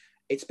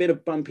it's been a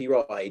bumpy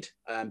ride.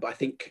 But I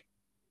think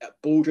at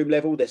boardroom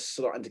level, they're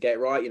starting to get it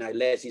right.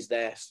 Les is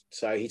there,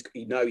 so he's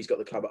got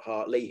the club at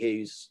heart. Lee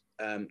Hughes,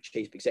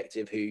 chief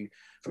executive, who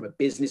from a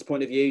business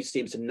point of view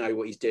seems to know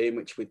what he's doing,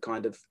 which we've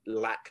kind of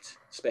lacked,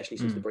 especially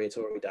since the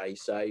Briatore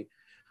days. So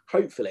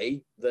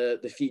hopefully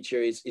the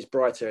future is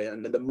brighter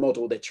and the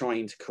model they're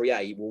trying to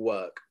create will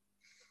work.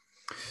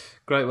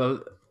 Great.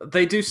 Well,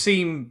 they do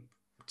seem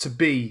to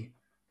be,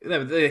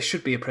 there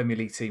should be a Premier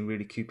League team,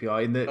 really,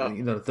 QPR, in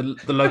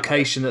the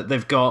location that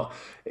they've got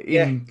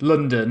in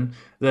London,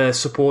 the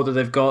support that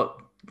they've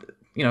got.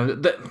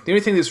 The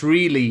only thing that's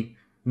really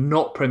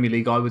not Premier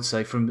League, I would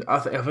say,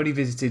 I've only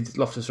visited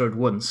Loftus Road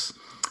once,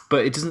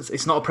 but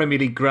it's not a Premier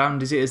League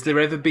ground, is it? Has there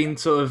ever been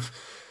sort of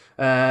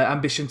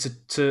ambition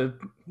to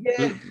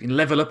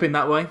level up in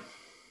that way?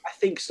 I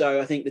think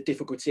so. I think the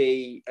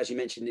difficulty, as you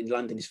mentioned, in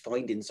London is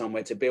finding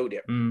somewhere to build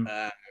it,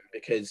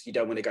 because you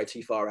don't want to go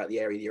too far out the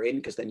area you're in,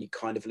 because then you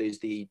kind of lose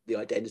the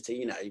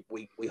identity.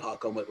 We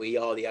hark on that we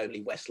are the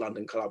only West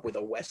London club with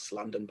a West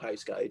London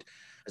postcode,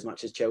 as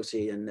much as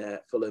Chelsea and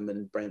Fulham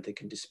and Brentford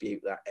can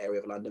dispute that area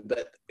of London.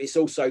 But it's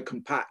also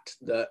compact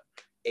that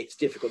it's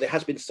difficult. There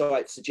has been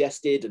sites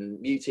suggested and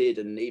muted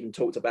and even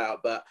talked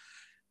about, but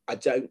I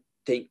don't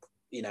think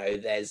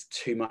there's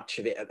too much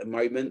of it at the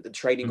moment. The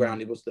training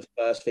ground was the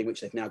first thing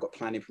which they've now got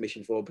planning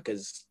permission for,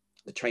 because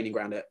the training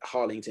ground at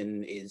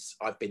Harlington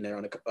I've been there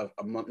on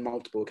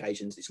multiple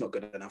occasions. It's not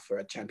good enough for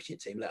a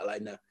championship team, let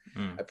alone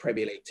a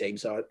Premier League team.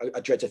 So I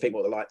dread to think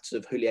what the likes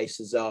of Julio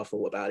Cesar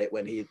thought about it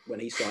when he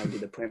signed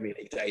in the Premier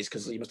League days,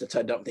 because he must have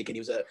turned up thinking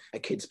he was a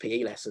kid's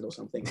PE lesson or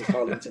something. Because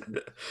Harlington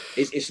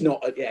it's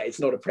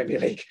not a Premier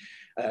League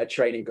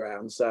training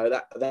ground. So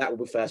that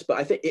will be first, but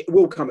I think it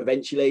will come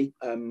eventually.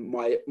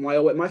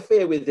 My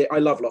fear with it, I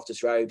love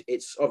Loftus Road.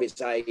 It's of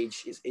its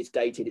age, it's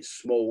dated, it's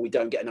small. We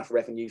don't get enough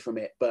revenue from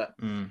it, but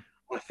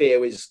my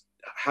fear is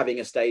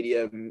having a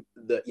stadium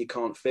that you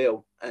can't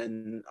fill,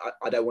 and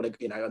I don't want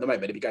to, at the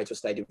moment, if you go to a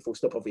stadium, full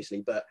stop, obviously,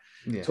 but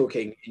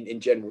talking in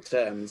general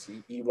terms,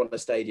 you want a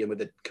stadium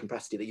with a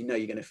capacity that you're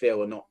going to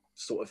fill and not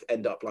sort of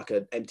end up like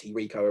an empty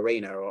Rico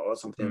Arena or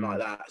something like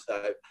that.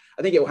 So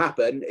I think it will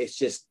happen. It's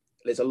just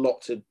there's a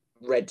lot to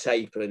red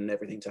tape and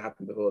everything to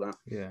happen before that.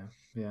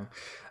 Yeah.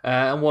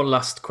 And one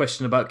last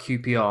question about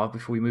QPR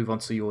before we move on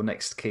to your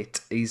next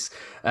kit is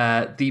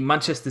the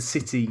Manchester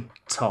City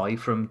tie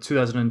from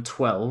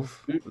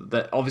 2012.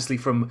 That obviously,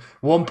 from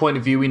one point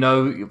of view, we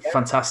know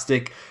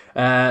fantastic.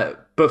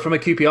 But from a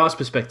QPR's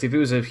perspective, it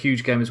was a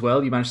huge game as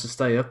well. You managed to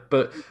stay up.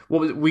 But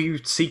were you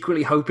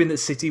secretly hoping that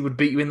City would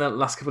beat you in that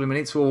last couple of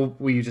minutes, or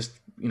were you just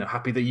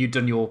happy that you'd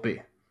done your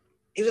bit?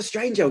 It was a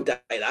strange old day,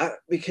 that,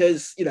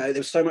 because there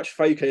was so much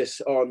focus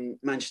on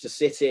Manchester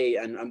City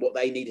and what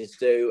they needed to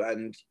do,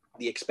 and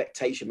the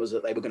expectation was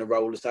that they were going to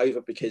roll us over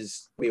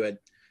because we were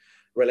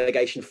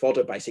relegation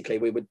fodder. Basically,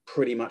 we were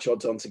pretty much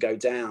odds on to go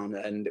down,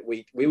 and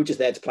we were just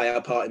there to play our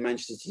part in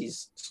Manchester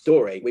City's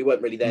story. We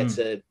weren't really there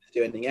to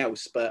do anything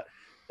else. But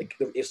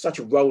it's such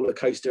a roller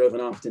coaster of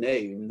an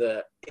afternoon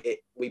that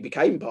we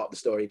became part of the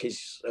story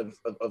because of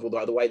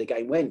the way the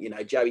game went.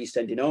 Joey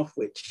sending off,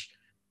 which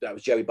that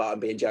was Joey Barton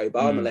being Joey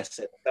Barton, the less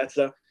said the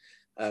better.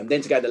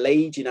 Then to go to the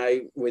lead,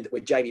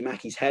 with Jamie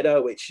Mackey's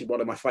header, which is one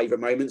of my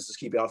favourite moments as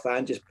a QPR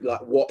fan, just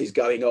like what is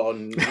going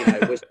on?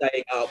 We're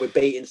staying up, we're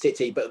beating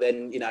City, but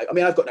then,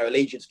 I've got no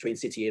allegiance between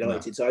City and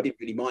United, so I didn't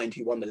really mind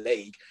who won the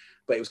league.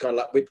 But it was kind of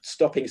like we're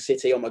stopping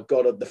City. Oh my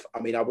God!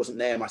 I wasn't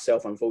there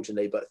myself,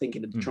 unfortunately, but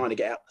thinking of trying to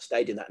get out the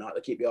stadium that night,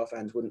 the QPR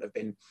fans wouldn't have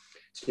been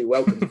too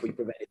welcome if we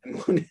prevented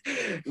them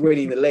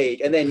winning the league.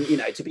 And then,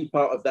 to be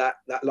part of that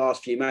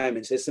last few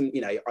moments, there's some,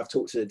 I've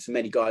talked to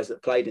many guys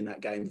that played in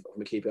that game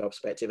from a QPR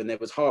perspective, and there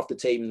was half the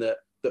team that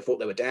thought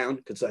they were down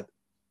because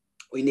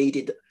we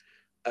needed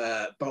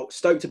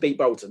Stoke to beat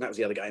Bolton. That was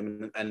the other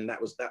game, and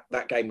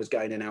that game was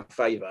going in our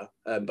favour.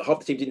 But half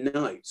the team didn't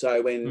know.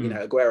 So when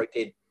Aguero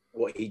did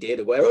what he did,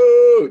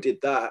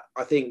 did that.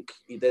 I think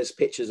there's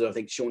pictures of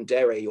Sean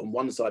Derry on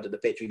one side of the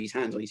pitch with his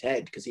hands on his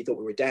head because he thought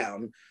we were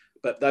down.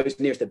 But those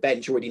nearest the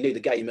bench already knew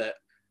the game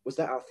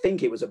I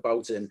think it was at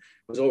Bolton,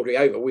 was already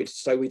over. We'd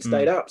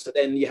stayed up. So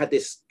then you had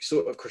this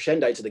sort of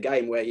crescendo to the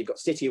game where you've got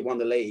City who won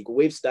the league.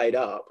 We've stayed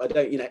up.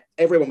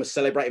 Everyone was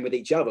celebrating with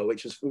each other,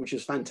 which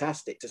was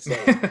fantastic to see.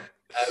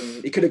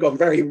 It could have gone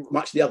very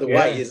much the other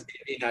way,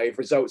 if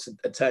results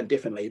had turned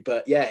differently.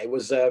 But yeah, it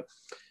was.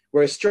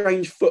 We're a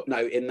strange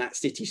footnote in that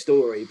City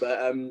story,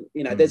 but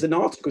there's an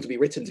article to be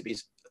written to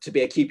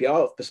be a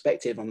QPR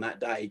perspective on that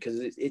day because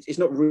it's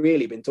not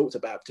really been talked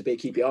about to be a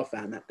QPR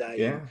fan that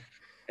day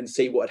and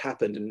see what had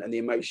happened and the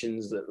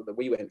emotions that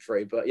we went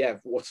through. But yeah,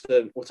 what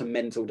a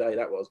mental day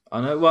that was. I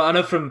know. Well, I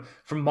know from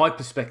my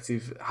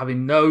perspective,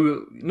 having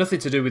nothing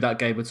to do with that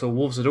game at all.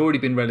 Wolves had already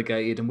been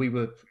relegated, and we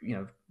were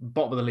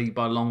bottom of the league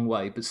by a long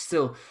way, but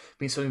still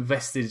being so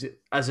invested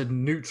as a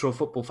neutral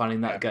football fan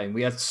in that game.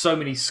 We had so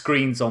many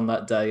screens on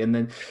that day, and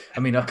then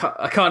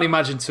I can't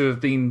imagine to have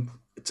been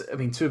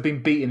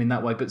beaten in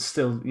that way, but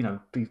still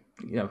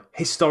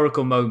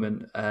historical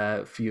moment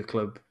for your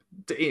club.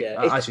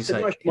 As you say,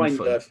 it's a nice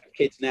reminder for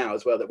kids now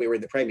as well that we were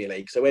in the Premier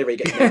League. So wherever he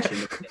gets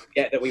mentioned,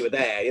 that we were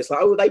there. It's like,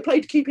 they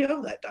played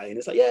QPR that day, and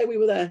it's like, yeah, we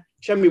were there.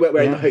 Show me we weren't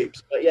wearing the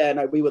hoops, but yeah,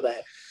 no, we were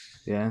there.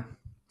 Yeah.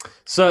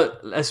 So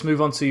let's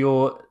move on to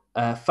your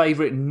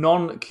favourite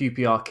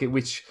non-QPR kit,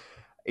 which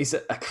is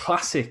a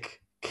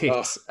classic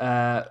kit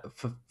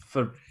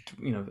for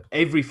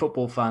every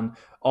football fan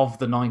of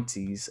the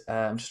 90s.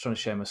 I'm just trying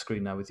to share my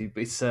screen now with you,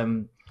 but it's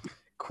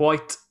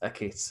quite a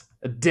kit,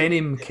 a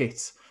denim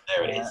kit.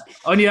 There it is.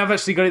 Oh, and you have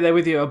actually got it there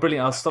with you. Oh,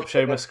 brilliant. I'll stop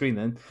sharing my screen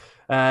then.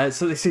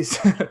 So this is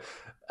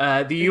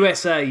the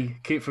USA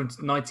kit from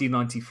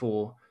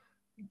 1994.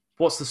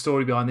 What's the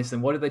story behind this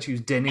then? Why did they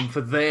choose denim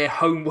for their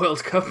home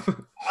World Cup?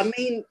 I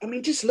mean,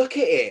 just look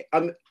at it.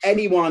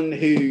 Anyone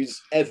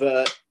who's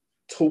ever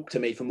talked to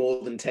me for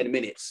more than 10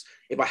 minutes,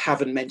 if I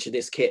haven't mentioned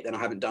this kit, then I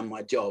haven't done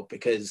my job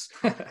because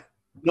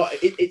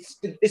it's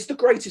the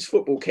greatest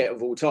football kit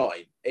of all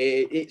time.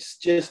 It's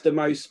just the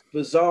most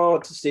bizarre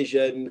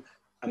decision.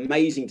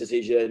 Amazing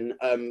decision.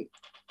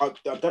 I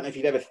don't know if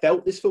you've ever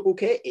felt this football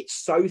kit. It's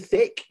so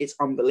thick. It's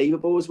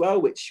unbelievable as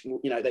well, which,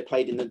 they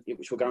played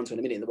which we'll go on to in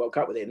a minute in the World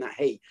Cup with it in that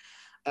heat.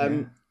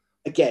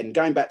 Again,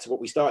 going back to what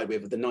we started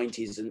with the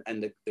 90s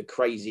and the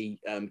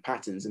crazy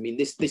patterns. I mean,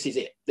 this is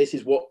it. This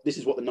is what the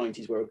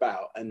 90s were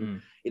about.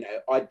 And,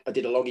 I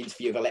did a long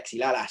interview of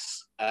Alexi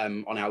Lalas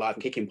on our Live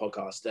and Kicking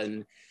podcast.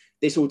 And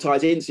this all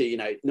ties into,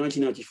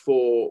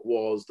 1994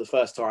 was the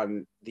first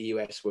time the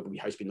US were going to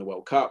be hosting the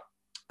World Cup.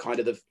 Kind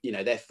of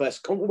their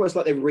first, almost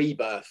like their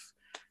rebirth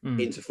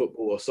into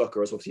football or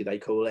soccer, as obviously they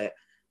call it,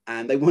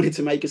 and they wanted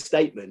to make a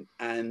statement,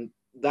 and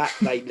that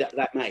made.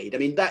 I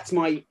mean, that's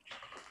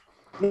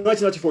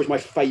 1994 is my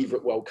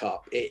favourite World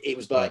Cup. It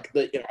was like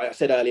I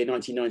said earlier,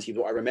 1990 is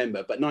what I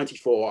remember, but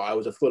 94 I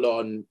was a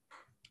full-on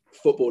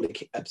football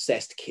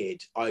obsessed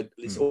kid.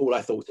 It's all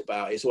I thought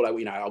about. It's all I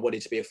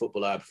wanted to be a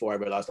footballer before I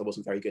realised I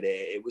wasn't very good at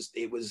it.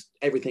 It was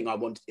everything I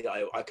wanted.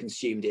 I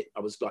consumed it. I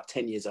was like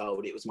 10 years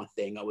old. It was my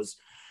thing.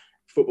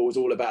 Football was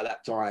all about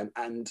that time.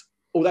 And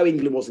although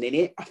England wasn't in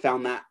it, I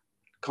found that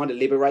kind of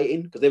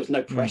liberating because there was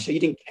no pressure.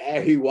 You didn't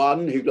care who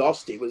won, who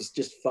lost. It was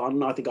just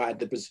fun. I think I had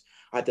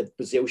the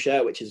Brazil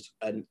shirt, which is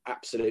an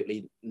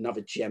absolutely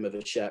another gem of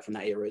a shirt from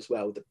that era as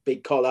well. The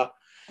big collar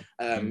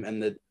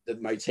and the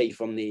motif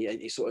on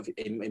the sort of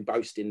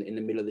embossed in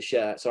the middle of the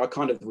shirt. So I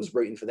kind of was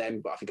rooting for them,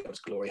 but I think I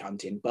was glory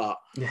hunting. But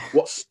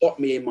what stopped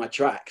me in my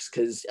tracks,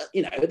 because,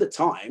 at the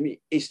time,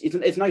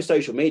 it's no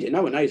social media.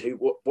 No one knows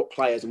what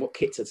players and what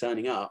kits are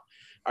turning up.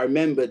 I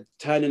remember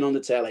turning on the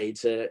telly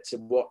to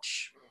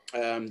watch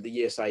the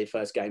USA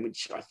first game,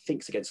 which I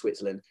think is against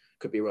Switzerland,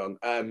 could be wrong.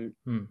 And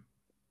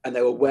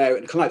they were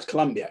wearing, it was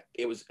Colombia.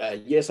 It was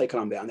USA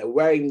Colombia, and they were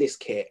wearing this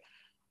kit.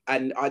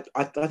 And I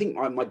think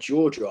my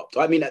jaw dropped.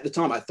 I mean, at the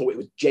time, I thought it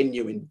was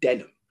genuine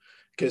denim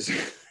because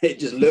it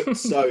just looked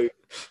so.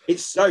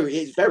 It's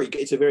very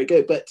good. It's a very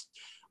good. But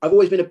I've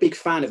always been a big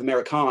fan of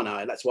Americana,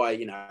 and that's why,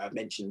 you know, I've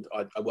mentioned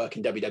I work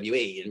in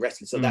WWE and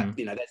wrestling, so that,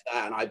 you know, there's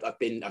that.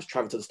 And I've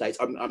traveled to the States.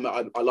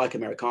 I like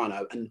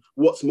Americana, and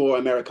what's more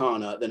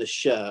Americana than a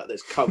shirt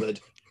that's covered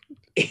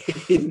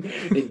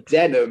in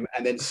denim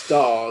and then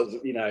stars,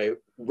 you know,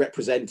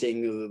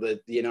 representing the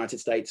United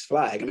States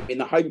flag. I mean,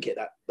 the home kit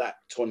that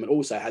tournament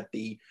also had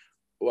the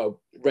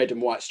red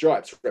and white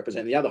stripes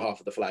representing the other half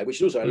of the flag, which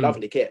is also a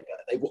lovely kit.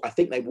 I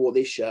think they wore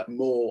this shirt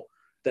more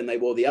than they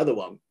wore the other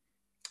one.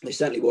 They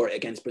certainly wore it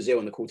against Brazil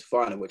in the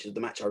quarterfinal, which is the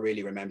match I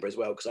really remember as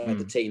well, because I had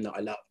the team that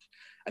I loved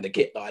and the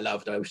kit that I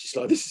loved. I was just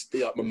like, this is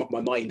like,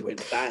 my mind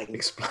went bang.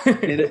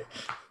 And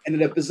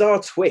in a bizarre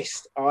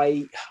twist,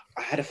 I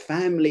had a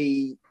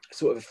family,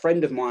 sort of a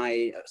friend of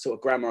my sort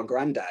of grandma and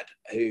granddad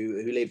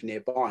who lived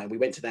nearby, and we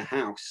went to their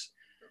house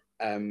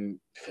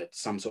for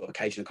some sort of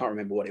occasion. I can't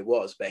remember what it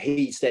was, but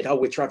he said, "Oh,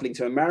 we're traveling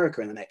to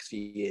America in the next few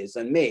years."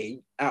 And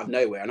me, out of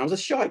nowhere, and I was a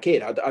shy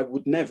kid, I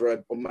would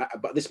never,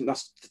 but this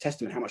must be a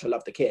testament how much I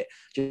love the kit,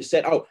 just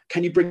said, "Oh,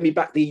 can you bring me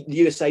back the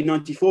USA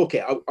 94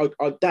 kit?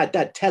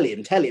 Dad, tell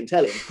him."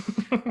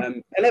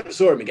 I never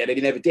saw him again, and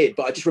he never did.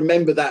 But I just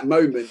remember that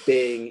moment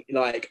being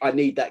like, I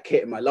need that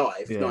kit in my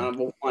life. Yeah. And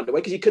I'll find a way,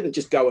 because you couldn't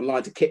just go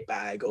online to Kit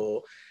Bag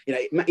or, you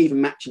know,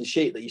 even Match and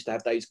Sheet that used to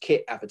have those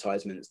kit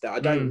advertisements that I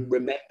don't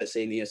remember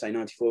seeing the USA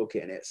 94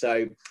 kit in it.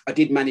 So I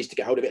did manage to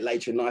get hold of it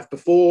later in life,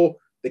 before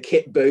the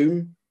kit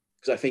boom,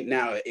 because I think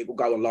now it will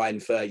go online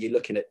for, you're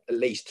looking at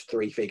least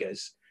 3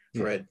 figures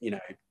for a, you know,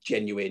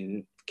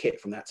 genuine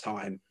kit from that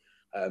time.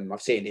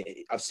 I've seen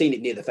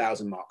it near the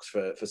 1,000 marks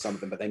for some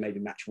of them, but they may be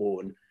match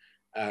worn.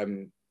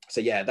 So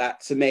yeah,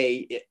 that to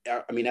me,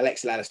 I mean,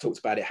 Alexa Lalas talked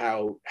about it,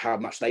 how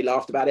much they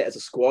laughed about it as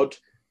a squad,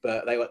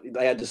 but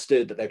they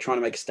understood that they're trying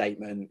to make a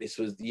statement. This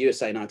was the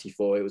USA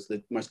 94. It was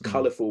the most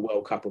colourful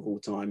World Cup of all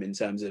time in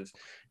terms of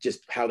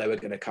just how they were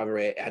going to cover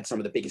it. It had some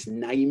of the biggest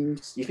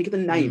names. You think of the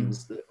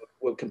names that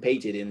were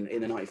competed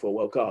in the 94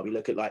 World Cup. You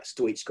look at like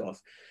Stoichkov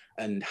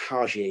and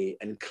Haji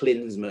and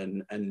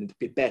Klinsmann and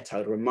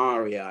Bebeto,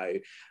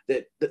 Romario,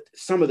 that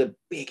some of the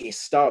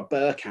biggest stars,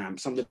 Burkamp,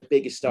 some of the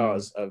biggest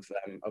stars of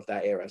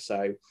that era.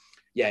 So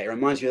yeah, it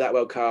reminds me of that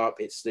World Cup.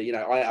 It's the, you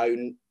know, I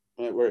own,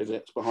 where is it?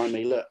 It's behind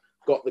me. Look,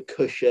 got the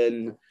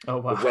cushion. Oh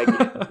wow.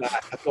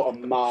 I've got a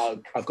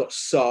mug. I've got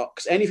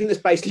socks. Anything that's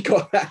basically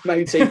got that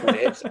motif on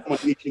it. Someone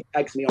usually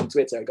tags me on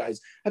Twitter and goes,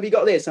 "Have you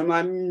got this?" I'm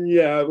like,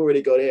 "Yeah, I've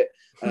already got it."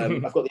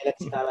 I've got the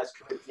Alexa Lalas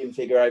Corinthian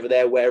figure over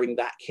there wearing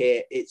that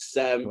kit. It's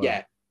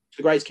yeah, it's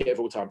the greatest kit of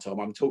all time, Tom.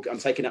 I'm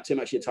taking up too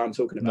much of your time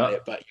talking about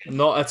it, but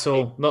not at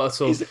all. Not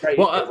at all. It's the greatest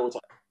kit of all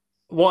time.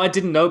 What I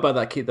didn't know about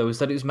that kit, though, is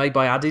that it was made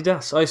by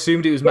Adidas. I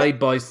assumed it was made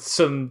by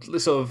some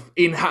sort of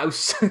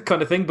in-house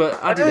kind of thing, but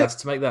Adidas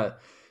to make that.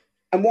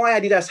 And why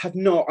Adidas have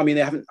not, I mean,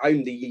 they haven't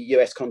owned the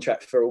US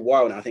contract for a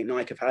while now. I think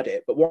Nike have had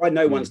it. But why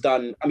no one's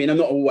done, I mean, I'm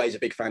not always a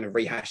big fan of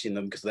rehashing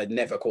them because they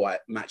never quite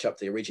match up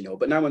to the original,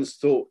 but no one's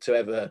thought to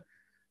ever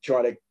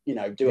try to, you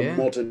know, do a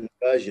modern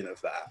version of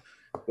that,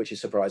 which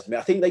is surprising me.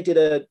 I think they did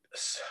a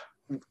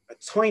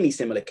tiny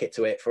similar kit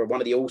to it for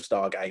one of the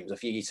All-Star games a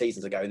few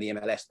seasons ago in the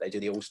MLS. They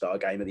did the All-Star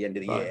game at the end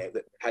of the year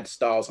that had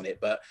stars on it,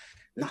 but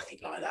nothing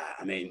like that.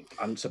 I mean,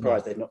 I'm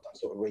surprised they've not done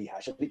sort of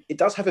rehash. It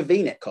does have a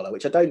V-neck collar,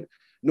 which I don't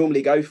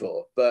normally go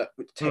for, but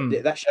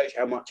that shows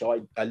how much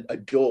I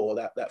adore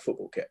that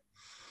football kit.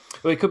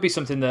 Well, it could be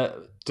something that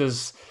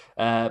does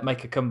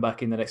make a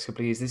comeback in the next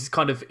couple of years. This is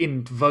kind of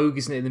in vogue,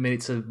 isn't it, in the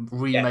minute to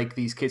remake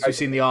these kits? We've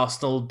seen the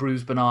Arsenal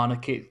bruised banana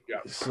kit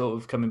sort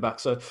of coming back.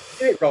 So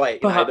do it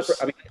right. Perhaps. You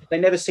know, I mean, they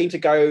never seem to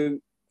go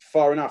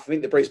far enough. I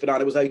think the bruised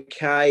banana was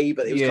okay,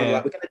 but it was kind of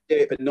like, we're going to do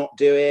it, but not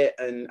do it.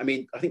 And I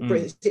mean, I think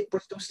is it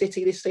Bristol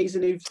City this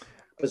season who've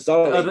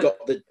bizarrely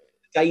got the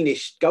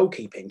Danish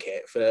goalkeeping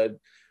kit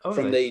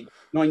from the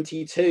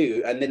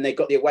 92, and then they've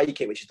got the away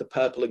kit, which is the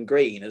purple and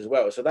green as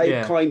well. So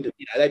they kind of,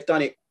 you know, they've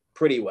done it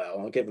pretty well.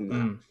 I'll give them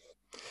that.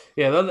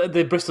 Yeah,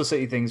 the Bristol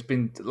City thing's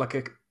been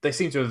like they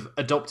seem to have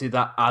adopted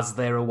that as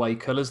their away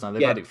colours now.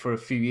 They've had it for a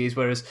few years,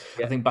 whereas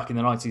I think back in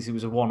the 90s it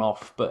was a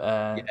one-off. But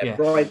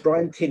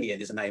Brian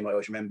Tinian is a name I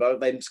always remember.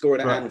 They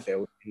scoring at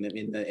Anfield in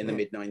the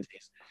mid 90s.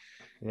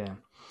 Yeah.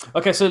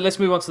 Okay, so let's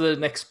move on to the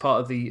next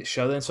part of the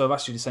show then. So I've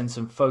asked you to send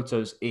some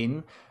photos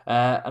in,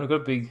 and I've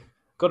got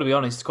to be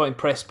honest, quite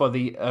impressed by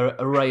the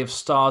array of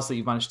stars that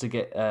you've managed to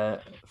get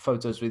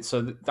photos with.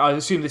 So I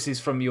assume this is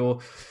from your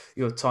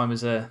time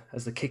as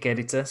the Kick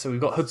editor. So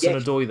we've got Hudson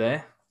Odoi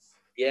there.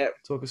 Yeah.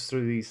 Talk us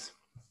through these.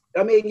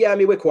 I mean,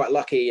 we're quite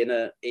lucky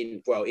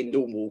in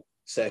normal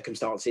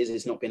circumstances.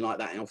 It's not been like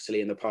that,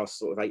 obviously, in the past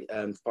sort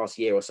of past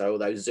year or so.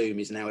 Although Zoom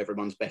is now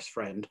everyone's best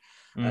friend,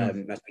 as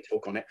we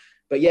talk on it.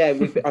 But yeah,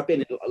 I've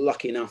been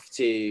lucky enough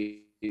to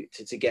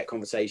get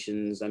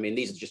conversations. I mean,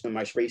 these are just the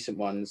most recent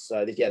ones.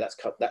 So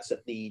that's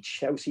at the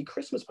Chelsea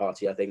Christmas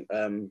party, I think,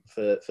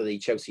 for the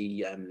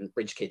Chelsea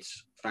Bridge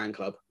Kids fan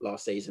club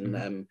last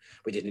season.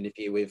 We did an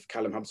interview with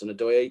Callum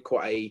Hudson-Odoi,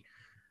 quite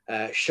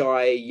a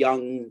shy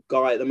young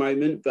guy at the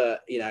moment,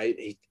 but you know,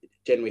 he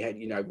generally had,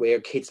 you know, we're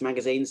a kids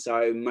magazine,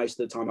 so most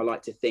of the time I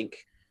like to think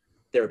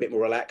they're a bit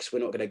more relaxed. We're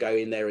not going to go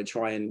in there and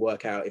try and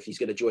work out if he's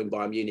going to join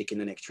Bayern Munich in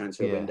the next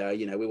transfer window.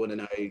 You know, we want to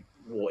know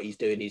what he's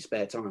doing in his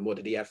spare time. What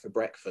did he have for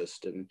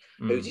breakfast? And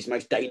who's his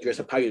most dangerous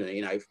opponent?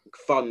 You know,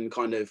 fun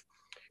kind of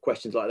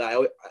questions like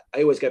that.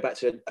 I always go back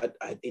to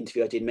an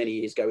interview I did many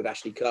years ago with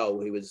Ashley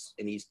Cole, who was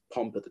in his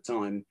pomp at the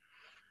time.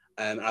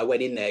 I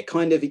went in there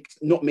kind of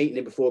not meeting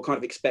him before, kind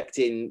of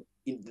expecting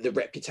the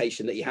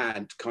reputation that he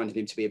had, kind of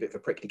him to be a bit of a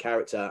prickly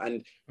character.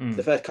 And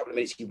the first couple of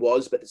minutes he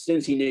was, but as soon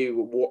as he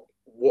knew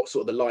what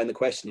sort of the line the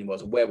questioning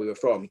was and where we were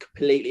from, he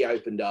completely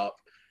opened up,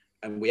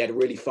 and we had a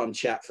really fun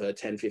chat for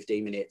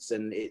 10-15 minutes,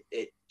 and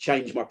it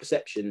changed my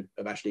perception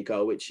of Ashley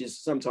Cole, which is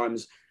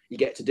sometimes you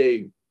get to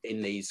do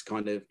in these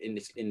kind of in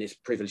this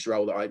privileged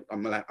role that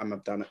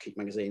I'm done at Kick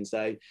Magazine.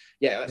 So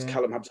that's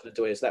Callum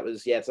Hudson-Odoi.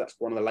 That's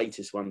one of the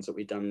latest ones that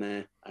we've done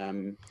there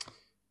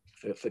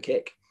for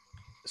Kick.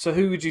 So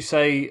who would you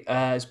say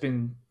has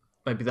been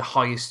maybe the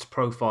highest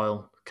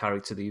profile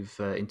character that you've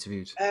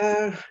interviewed?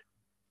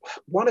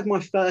 One of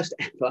my first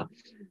ever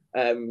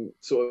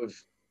sort of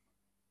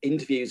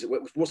interviews, it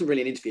wasn't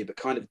really an interview, but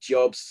kind of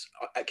jobs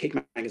at Kick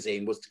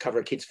Magazine, was to cover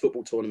a kids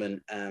football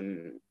tournament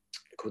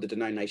called the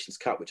Danone Nations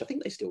Cup, which I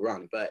think they still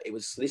run, but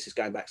this is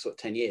going back sort of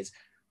 10 years.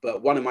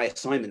 But one of my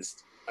assignments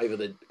over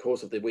the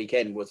course of the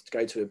weekend was to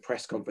go to a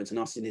press conference and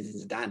ask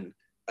Zinedine Zidane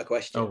a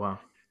question. Oh, wow.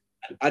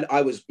 And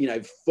I was,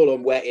 full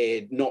on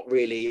wetted, not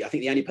really. I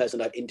think the only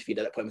person I'd interviewed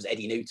at that point was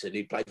Eddie Newton,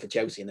 who played for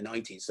Chelsea in the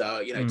 90s.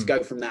 So, to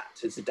go from that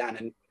to Zidane,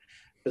 and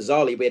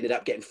bizarrely, we ended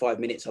up getting 5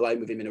 minutes alone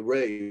with him in a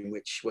room,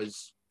 which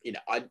was,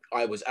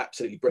 I was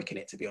absolutely bricking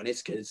it, to be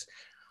honest, because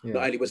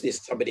not only was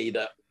this somebody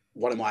that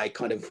one of my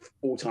kind of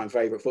all-time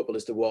favorite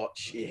footballers to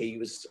watch, he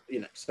was,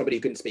 somebody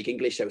who couldn't speak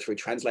English, so it was through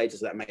translators,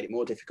 so that made it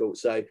more difficult.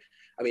 So,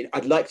 I mean,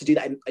 I'd like to do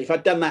that. If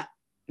I'd done that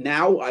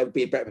now, I would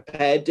be better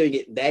prepared. Doing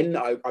it then,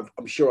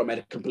 I'm sure I made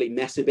a complete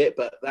mess of it,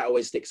 but that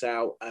always sticks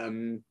out.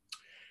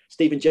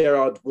 Steven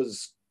Gerrard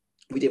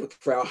we did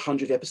for our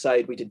 100th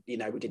episode, we did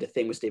a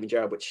thing with Steven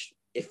Gerrard, which,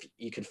 if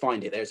you can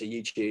find it, there's a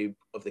YouTube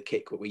of the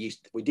Kick. We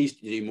used to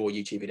do more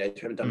YouTube videos.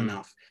 We haven't done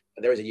enough,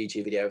 but there is a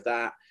YouTube video of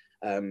that.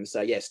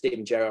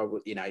 Steven Gerrard,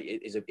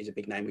 is a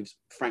big name.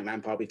 Frank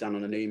Lampard, we've done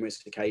on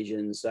numerous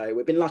occasions. So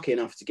we've been lucky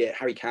enough to get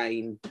Harry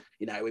Kane.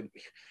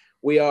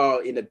 We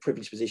are in a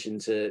privileged position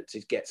to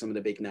get some of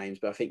the big names.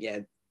 But I think,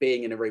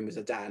 being in a room with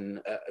Zidane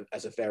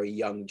as a very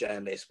young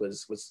journalist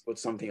was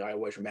something I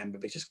always remember,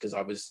 just because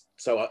I was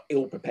so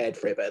ill prepared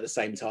for it, but at the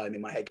same time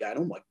in my head going,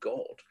 oh my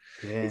God,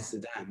 it's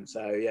Zidane.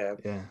 So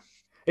yeah.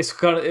 It's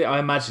kind of, I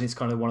imagine it's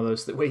kind of one of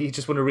those where you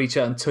just want to reach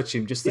out and touch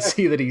him just to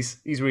see that he's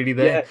really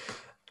there. Yeah,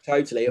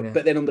 totally. Yeah.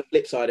 But then on the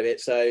flip side of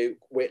it, so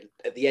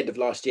at the end of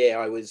last year,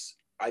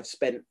 I've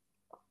spent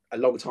a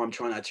long time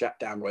trying to track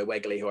down Roy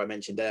Wegley, who I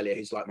mentioned earlier,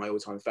 who's like my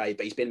all-time fave,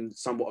 but he's been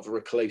somewhat of a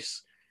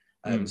recluse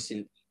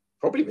since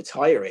probably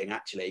retiring,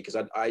 actually, because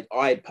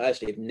I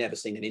personally have never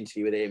seen an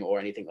interview with him or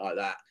anything like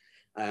that,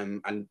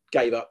 and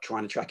gave up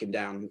trying to track him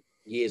down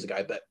years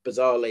ago. But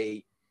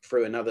bizarrely,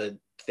 through another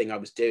thing I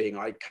was doing,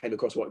 I came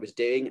across what he was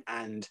doing,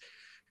 and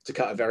to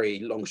cut a very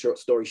long short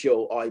story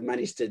short, I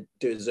managed to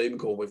do a Zoom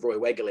call with Roy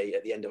Wegley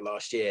at the end of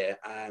last year,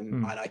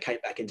 and I came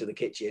back into the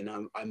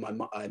kitchen.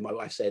 My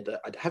wife said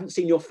that I haven't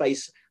seen your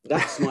face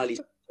that smiley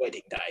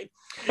wedding day.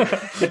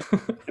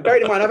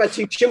 Bearing in mind, I've had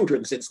 2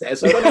 children since then,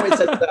 so I don't know what it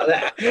says about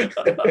that.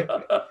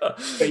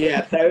 But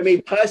yeah, so I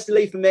mean,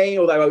 personally for me,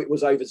 although it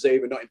was over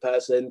Zoom and not in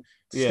person,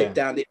 to sit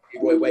down to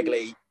Roy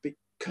Wegley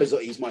because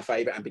he's my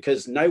favourite, and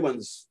because no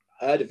one's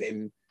heard of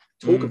him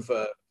talking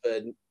for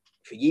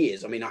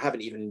years. I mean, I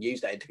haven't even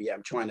used that interview yet.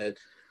 I'm trying to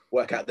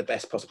work out the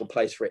best possible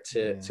place for it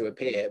to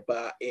appear.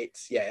 But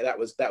it's that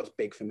was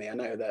big for me. I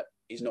know that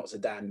he's not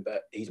Zidane,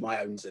 but he's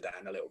my own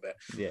Zidane a little bit.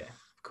 Yeah.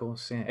 Of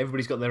course,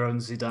 everybody's got their own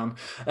Zidane.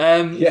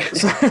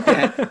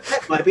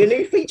 That might be a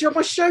new feature on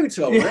my show,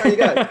 Tom. There you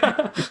go.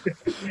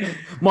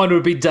 Mine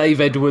would be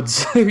Dave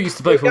Edwards, who used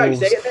to play for Wolves.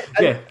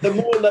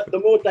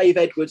 The more Dave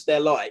Edwards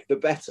they're like, the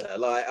better.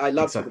 Like, I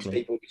love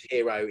people whose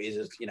hero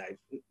is,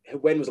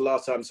 when was the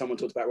last time someone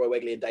talked about Roy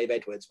Wegley and Dave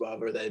Edwards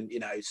rather than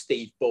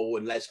Steve Ball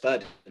and Les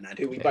Ferdinand,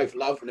 who we both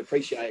love and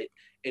appreciate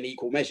in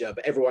equal measure,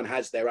 but everyone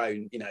has their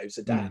own,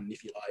 Zidane,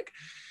 if you like.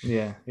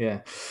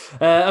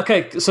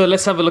 Okay, so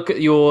let's have a look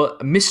at your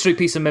mystery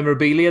piece of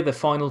memorabilia, the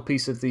final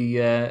piece of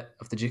the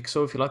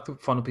jigsaw, if you like, the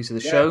final piece of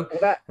the show,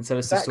 and tell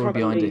us the story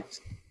behind it.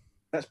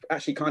 That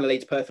actually kind of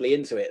leads perfectly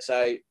into it.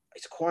 So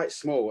it's quite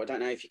small. I don't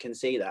know if you can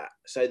see that.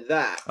 So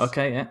that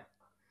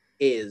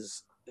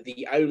is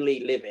the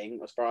only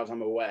living, as far as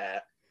I'm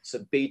aware,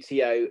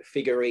 Subbuteo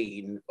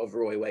figurine of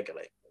Roy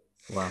Wegley.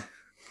 Wow.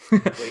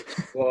 Which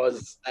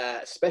was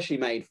specially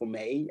made for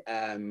me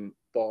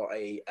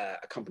by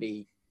a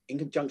company in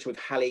conjunction with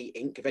Halley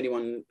Inc. If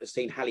anyone has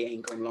seen Halley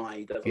Inc.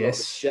 online, there's a lot of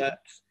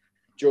shirts,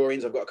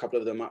 drawings. I've got a couple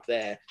of them up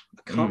there.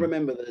 I can't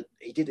remember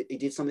he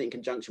did something in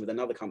conjunction with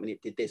another company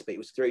that did this, but it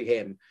was through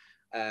him,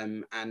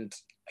 and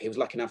he was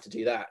lucky enough to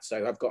do that.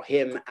 So I've got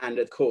him, and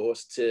of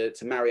course to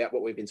marry up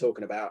what we've been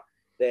talking about,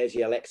 there's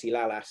your Alexi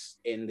Lalas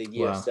in the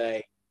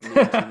USA.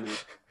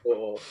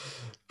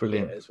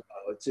 Brilliant as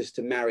well, just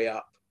to marry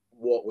up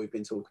what we've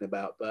been talking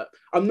about. But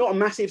I'm not a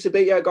massive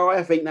Subbuteo guy.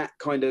 I think that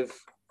kind of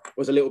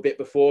was a little bit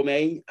before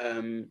me.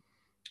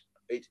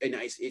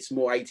 It's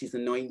more 80s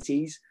than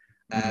 90s.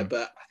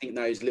 But I think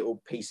those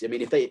little pieces. I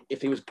mean,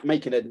 if he was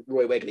making a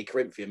Roy Wegley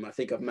Corinthian, I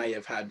think I may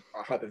have had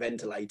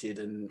hyperventilated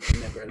and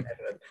never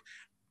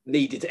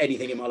needed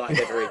anything in my life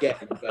ever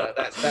again. But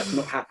that's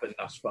not happened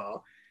thus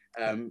far.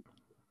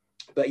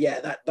 But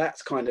yeah,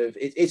 that's kind of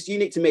it's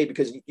unique to me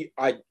because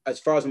as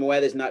far as I'm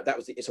aware,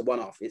 it's a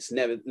one-off. It's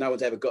never, no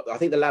one's ever got. I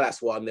think the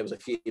Lalas one, there was a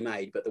few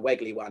made, but the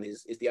Wegley one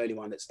is the only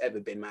one that's ever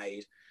been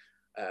made.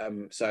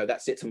 So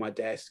that sits on my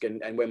desk,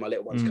 and when my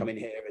little ones come in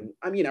here,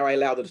 and I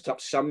allow them to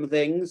touch some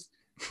things.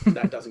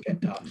 That doesn't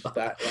get touched.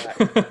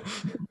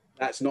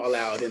 That's not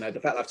allowed. The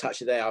fact that I've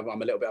touched it there, I'm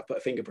a little bit. I've put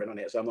a fingerprint on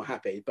it, so I'm not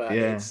happy. But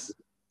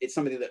it's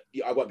something that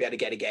I won't be able to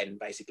get again.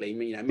 Basically,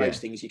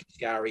 most things you can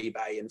scour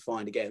eBay and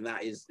find again.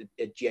 That is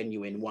a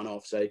genuine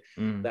one-off. So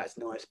that's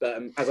nice. But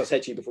as I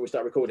said to you before we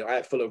start recording, I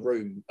have full of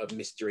room of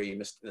mystery,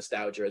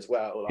 nostalgia as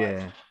well.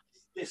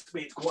 This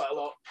means quite a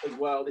lot as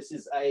well. This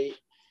is a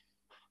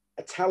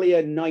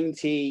Italia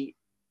 90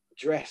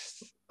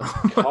 dress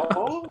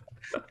car,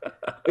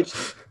 which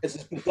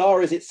as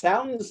bizarre as it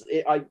sounds,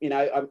 I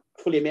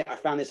fully admit I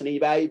found this on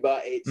eBay,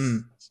 but it's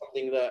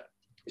something that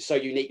is so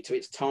unique to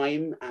its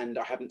time, and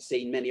I haven't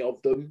seen many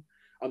of them.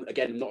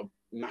 Again, I'm not a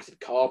massive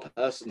car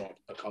person, not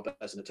a car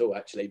person at all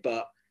actually,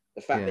 but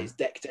the fact that it's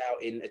decked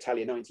out in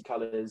Italia 90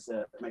 colours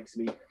makes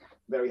me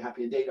very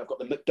happy indeed. I've got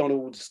the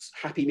McDonald's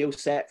Happy Meal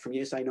set from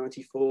USA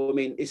 94. I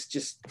mean, it's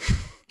just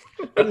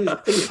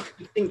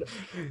things.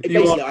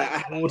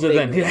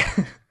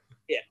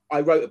 I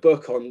wrote a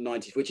book on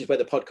 90s, which is where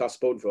the podcast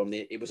spawned from.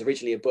 It was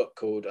originally a book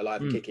called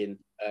Alive and Kicking,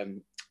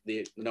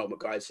 the ultimate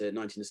guide to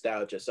 90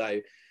 nostalgia.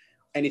 So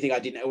anything I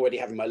didn't already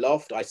have in my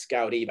loft, I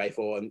scoured eBay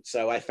for, and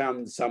so I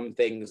found some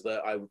things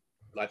that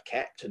I've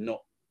kept and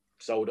not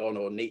sold on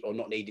or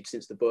not needed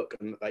since the book,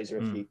 and those are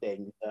a few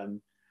things.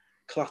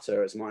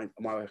 Clutter, as my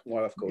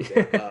wife calls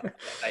it, but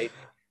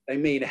they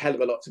mean a hell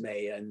of a lot to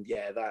me, and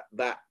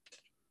that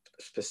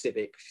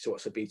specific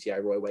sort of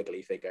Subbuteo Roy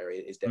Wegley figure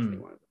is definitely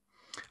one of them.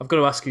 I've got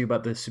to ask you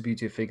about the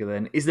Subbuteo figure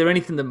then. Is there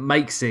anything that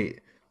makes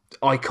it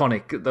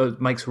iconic, that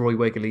makes Roy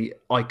Wegley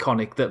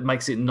iconic, that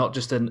makes it not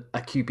just a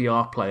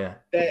QPR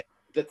player?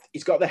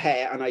 He's got the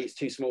hair. I know it's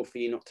too small for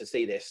you not to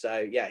see this.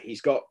 So, he's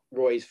got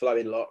Roy's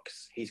flowing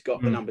locks. He's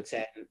got the number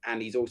 10,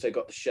 and he's also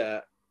got the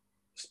shirt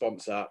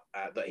sponsor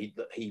he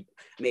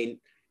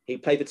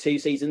played for 2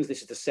 seasons.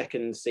 This is the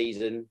second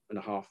season and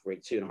a half,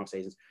 2.5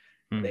 seasons.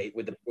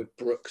 With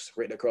Brooks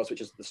written across,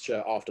 which is the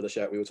shirt after the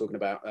shirt we were talking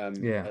about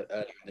earlier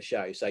in the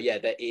show. So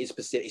there is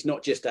specific. It's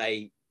not just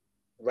a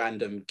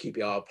random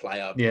QPR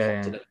player popped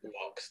in a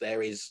box.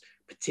 There is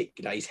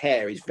particular. His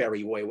hair is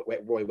very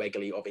Roy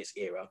Wegley of its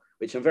era,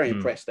 which I'm very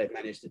impressed they've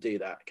managed to do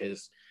that,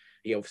 because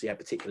he obviously had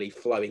particularly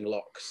flowing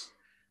locks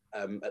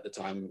at the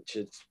time, which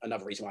is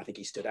another reason why I think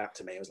he stood out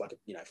to me. It was like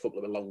a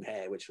footballer with long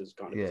hair, which was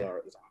kind of bizarre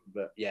at the time.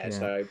 But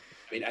so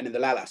and in the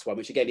Lalas one,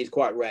 which again is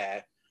quite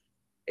rare.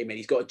 I mean,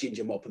 he's got a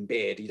ginger mop and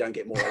beard. You don't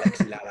get more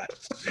Alexi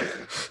Lalas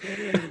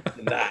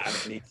than that.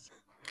 I mean,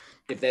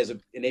 if there's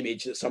an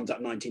image that sums up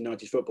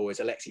 1990s football,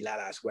 it's Alexi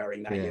Lalas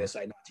wearing that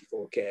USA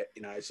 94 kit.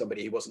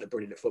 Somebody who wasn't a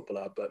brilliant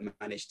footballer, but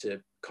managed to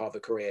carve a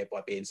career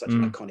by being such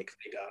an iconic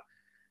figure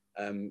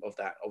of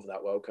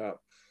that World Cup.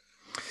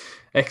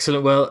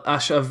 Excellent. Well,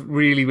 Ash, I've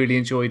really, really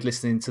enjoyed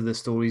listening to the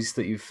stories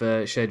that you've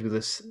shared with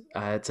us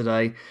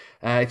today.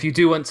 If you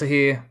do want to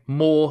hear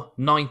more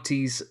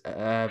 90s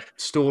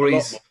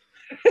stories,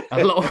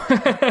 a lot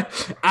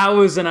of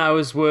hours and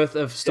hours worth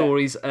of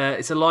stories.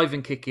 It's Alive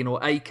and Kicking, or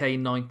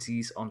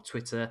AK90s on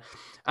Twitter.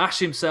 Ash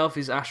himself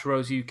is Ash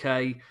Rose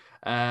UK.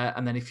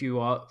 And then if you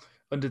are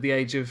under the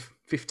age of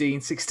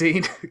 15,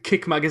 16,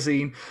 Kick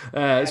Magazine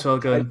as well.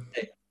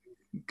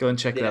 Go and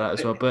check that out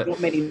as well. But not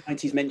many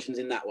 90s mentions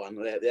in that one.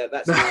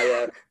 That's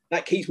my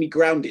that keeps me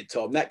grounded,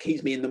 Tom. That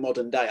keeps me in the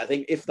modern day. I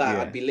think if that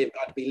I'd be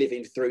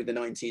living through the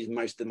 90s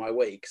most of my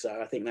week.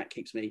 So I think that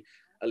keeps me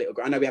a little.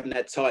 I know we haven't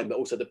had time, but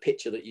also the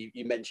picture that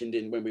you mentioned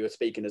when we were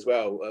speaking as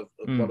well of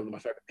one of my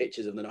favorite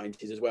pictures of the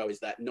 90s as well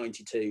is that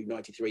 92,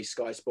 93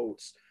 Sky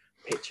Sports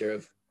picture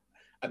of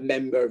a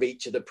member of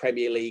each of the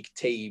Premier League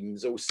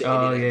teams all sitting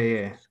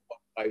in a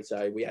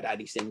photo. We had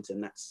Addy Simpson.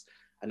 That's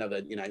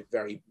another,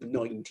 very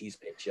 90s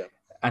picture.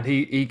 And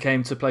he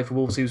came to play for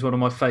Wolves. He was one of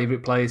my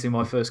favourite players in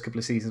my first couple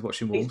of seasons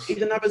watching Wolves.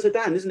 He's another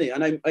Zidane, isn't he? I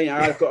know.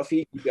 I've got a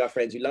few QPR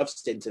friends who love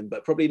Stinton,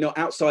 but probably not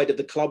outside of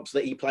the clubs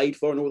that he played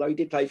for. And although he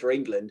did play for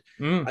England,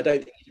 I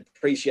don't think he's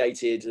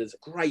appreciated as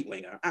a great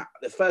winger.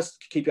 The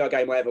first QPR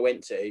game I ever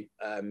went to,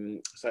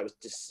 so it was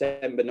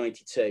December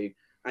 '92.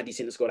 Andy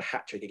Sinton scored a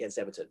hat-trick against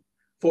Everton.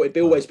 Thought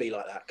it'd always be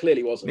like that.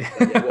 Clearly wasn't.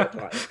 But what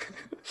a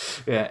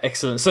player.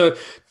 Excellent. So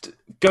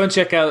go and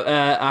check out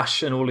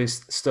Ash and all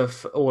his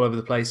stuff all over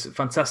the place.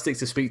 Fantastic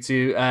to speak to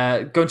you.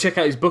 Go and check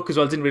out his book as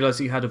well. I didn't realise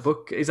you had a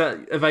book. Is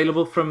that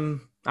available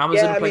from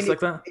Amazon and places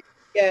like that?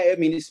 I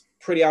mean,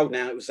 pretty old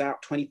now. It was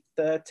out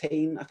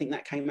 2013, I think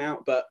that came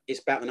out, but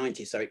it's about the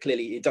 90s, so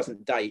it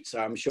doesn't date. So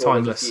I'm sure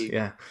Timeless,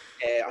 yeah.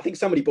 I think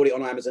somebody bought it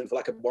on Amazon for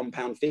like a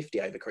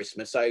 £1.50 over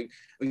Christmas. So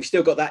we've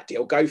still got that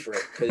deal. Go for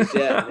it, because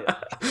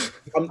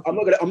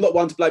I'm not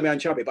one to blow my own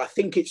trumpet, but I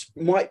think it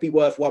might be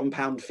worth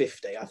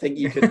 £1.50. I think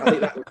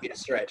that would be a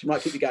stretch. It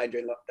might keep you going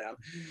during lockdown.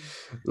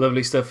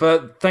 Lovely stuff.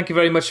 Thank you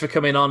very much for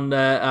coming on,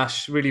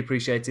 Ash. Really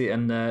appreciate it,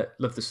 and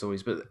love the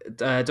stories. But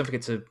don't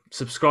forget to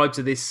subscribe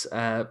to this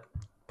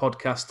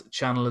podcast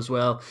channel as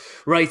well.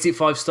 Rate it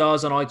 5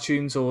 stars on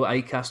iTunes or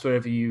Acast,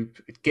 wherever you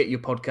get your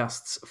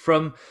podcasts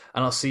from.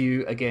 And I'll see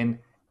you again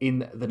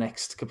in the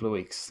next couple of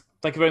weeks.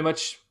 Thank you very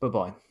much.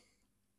 Bye-bye.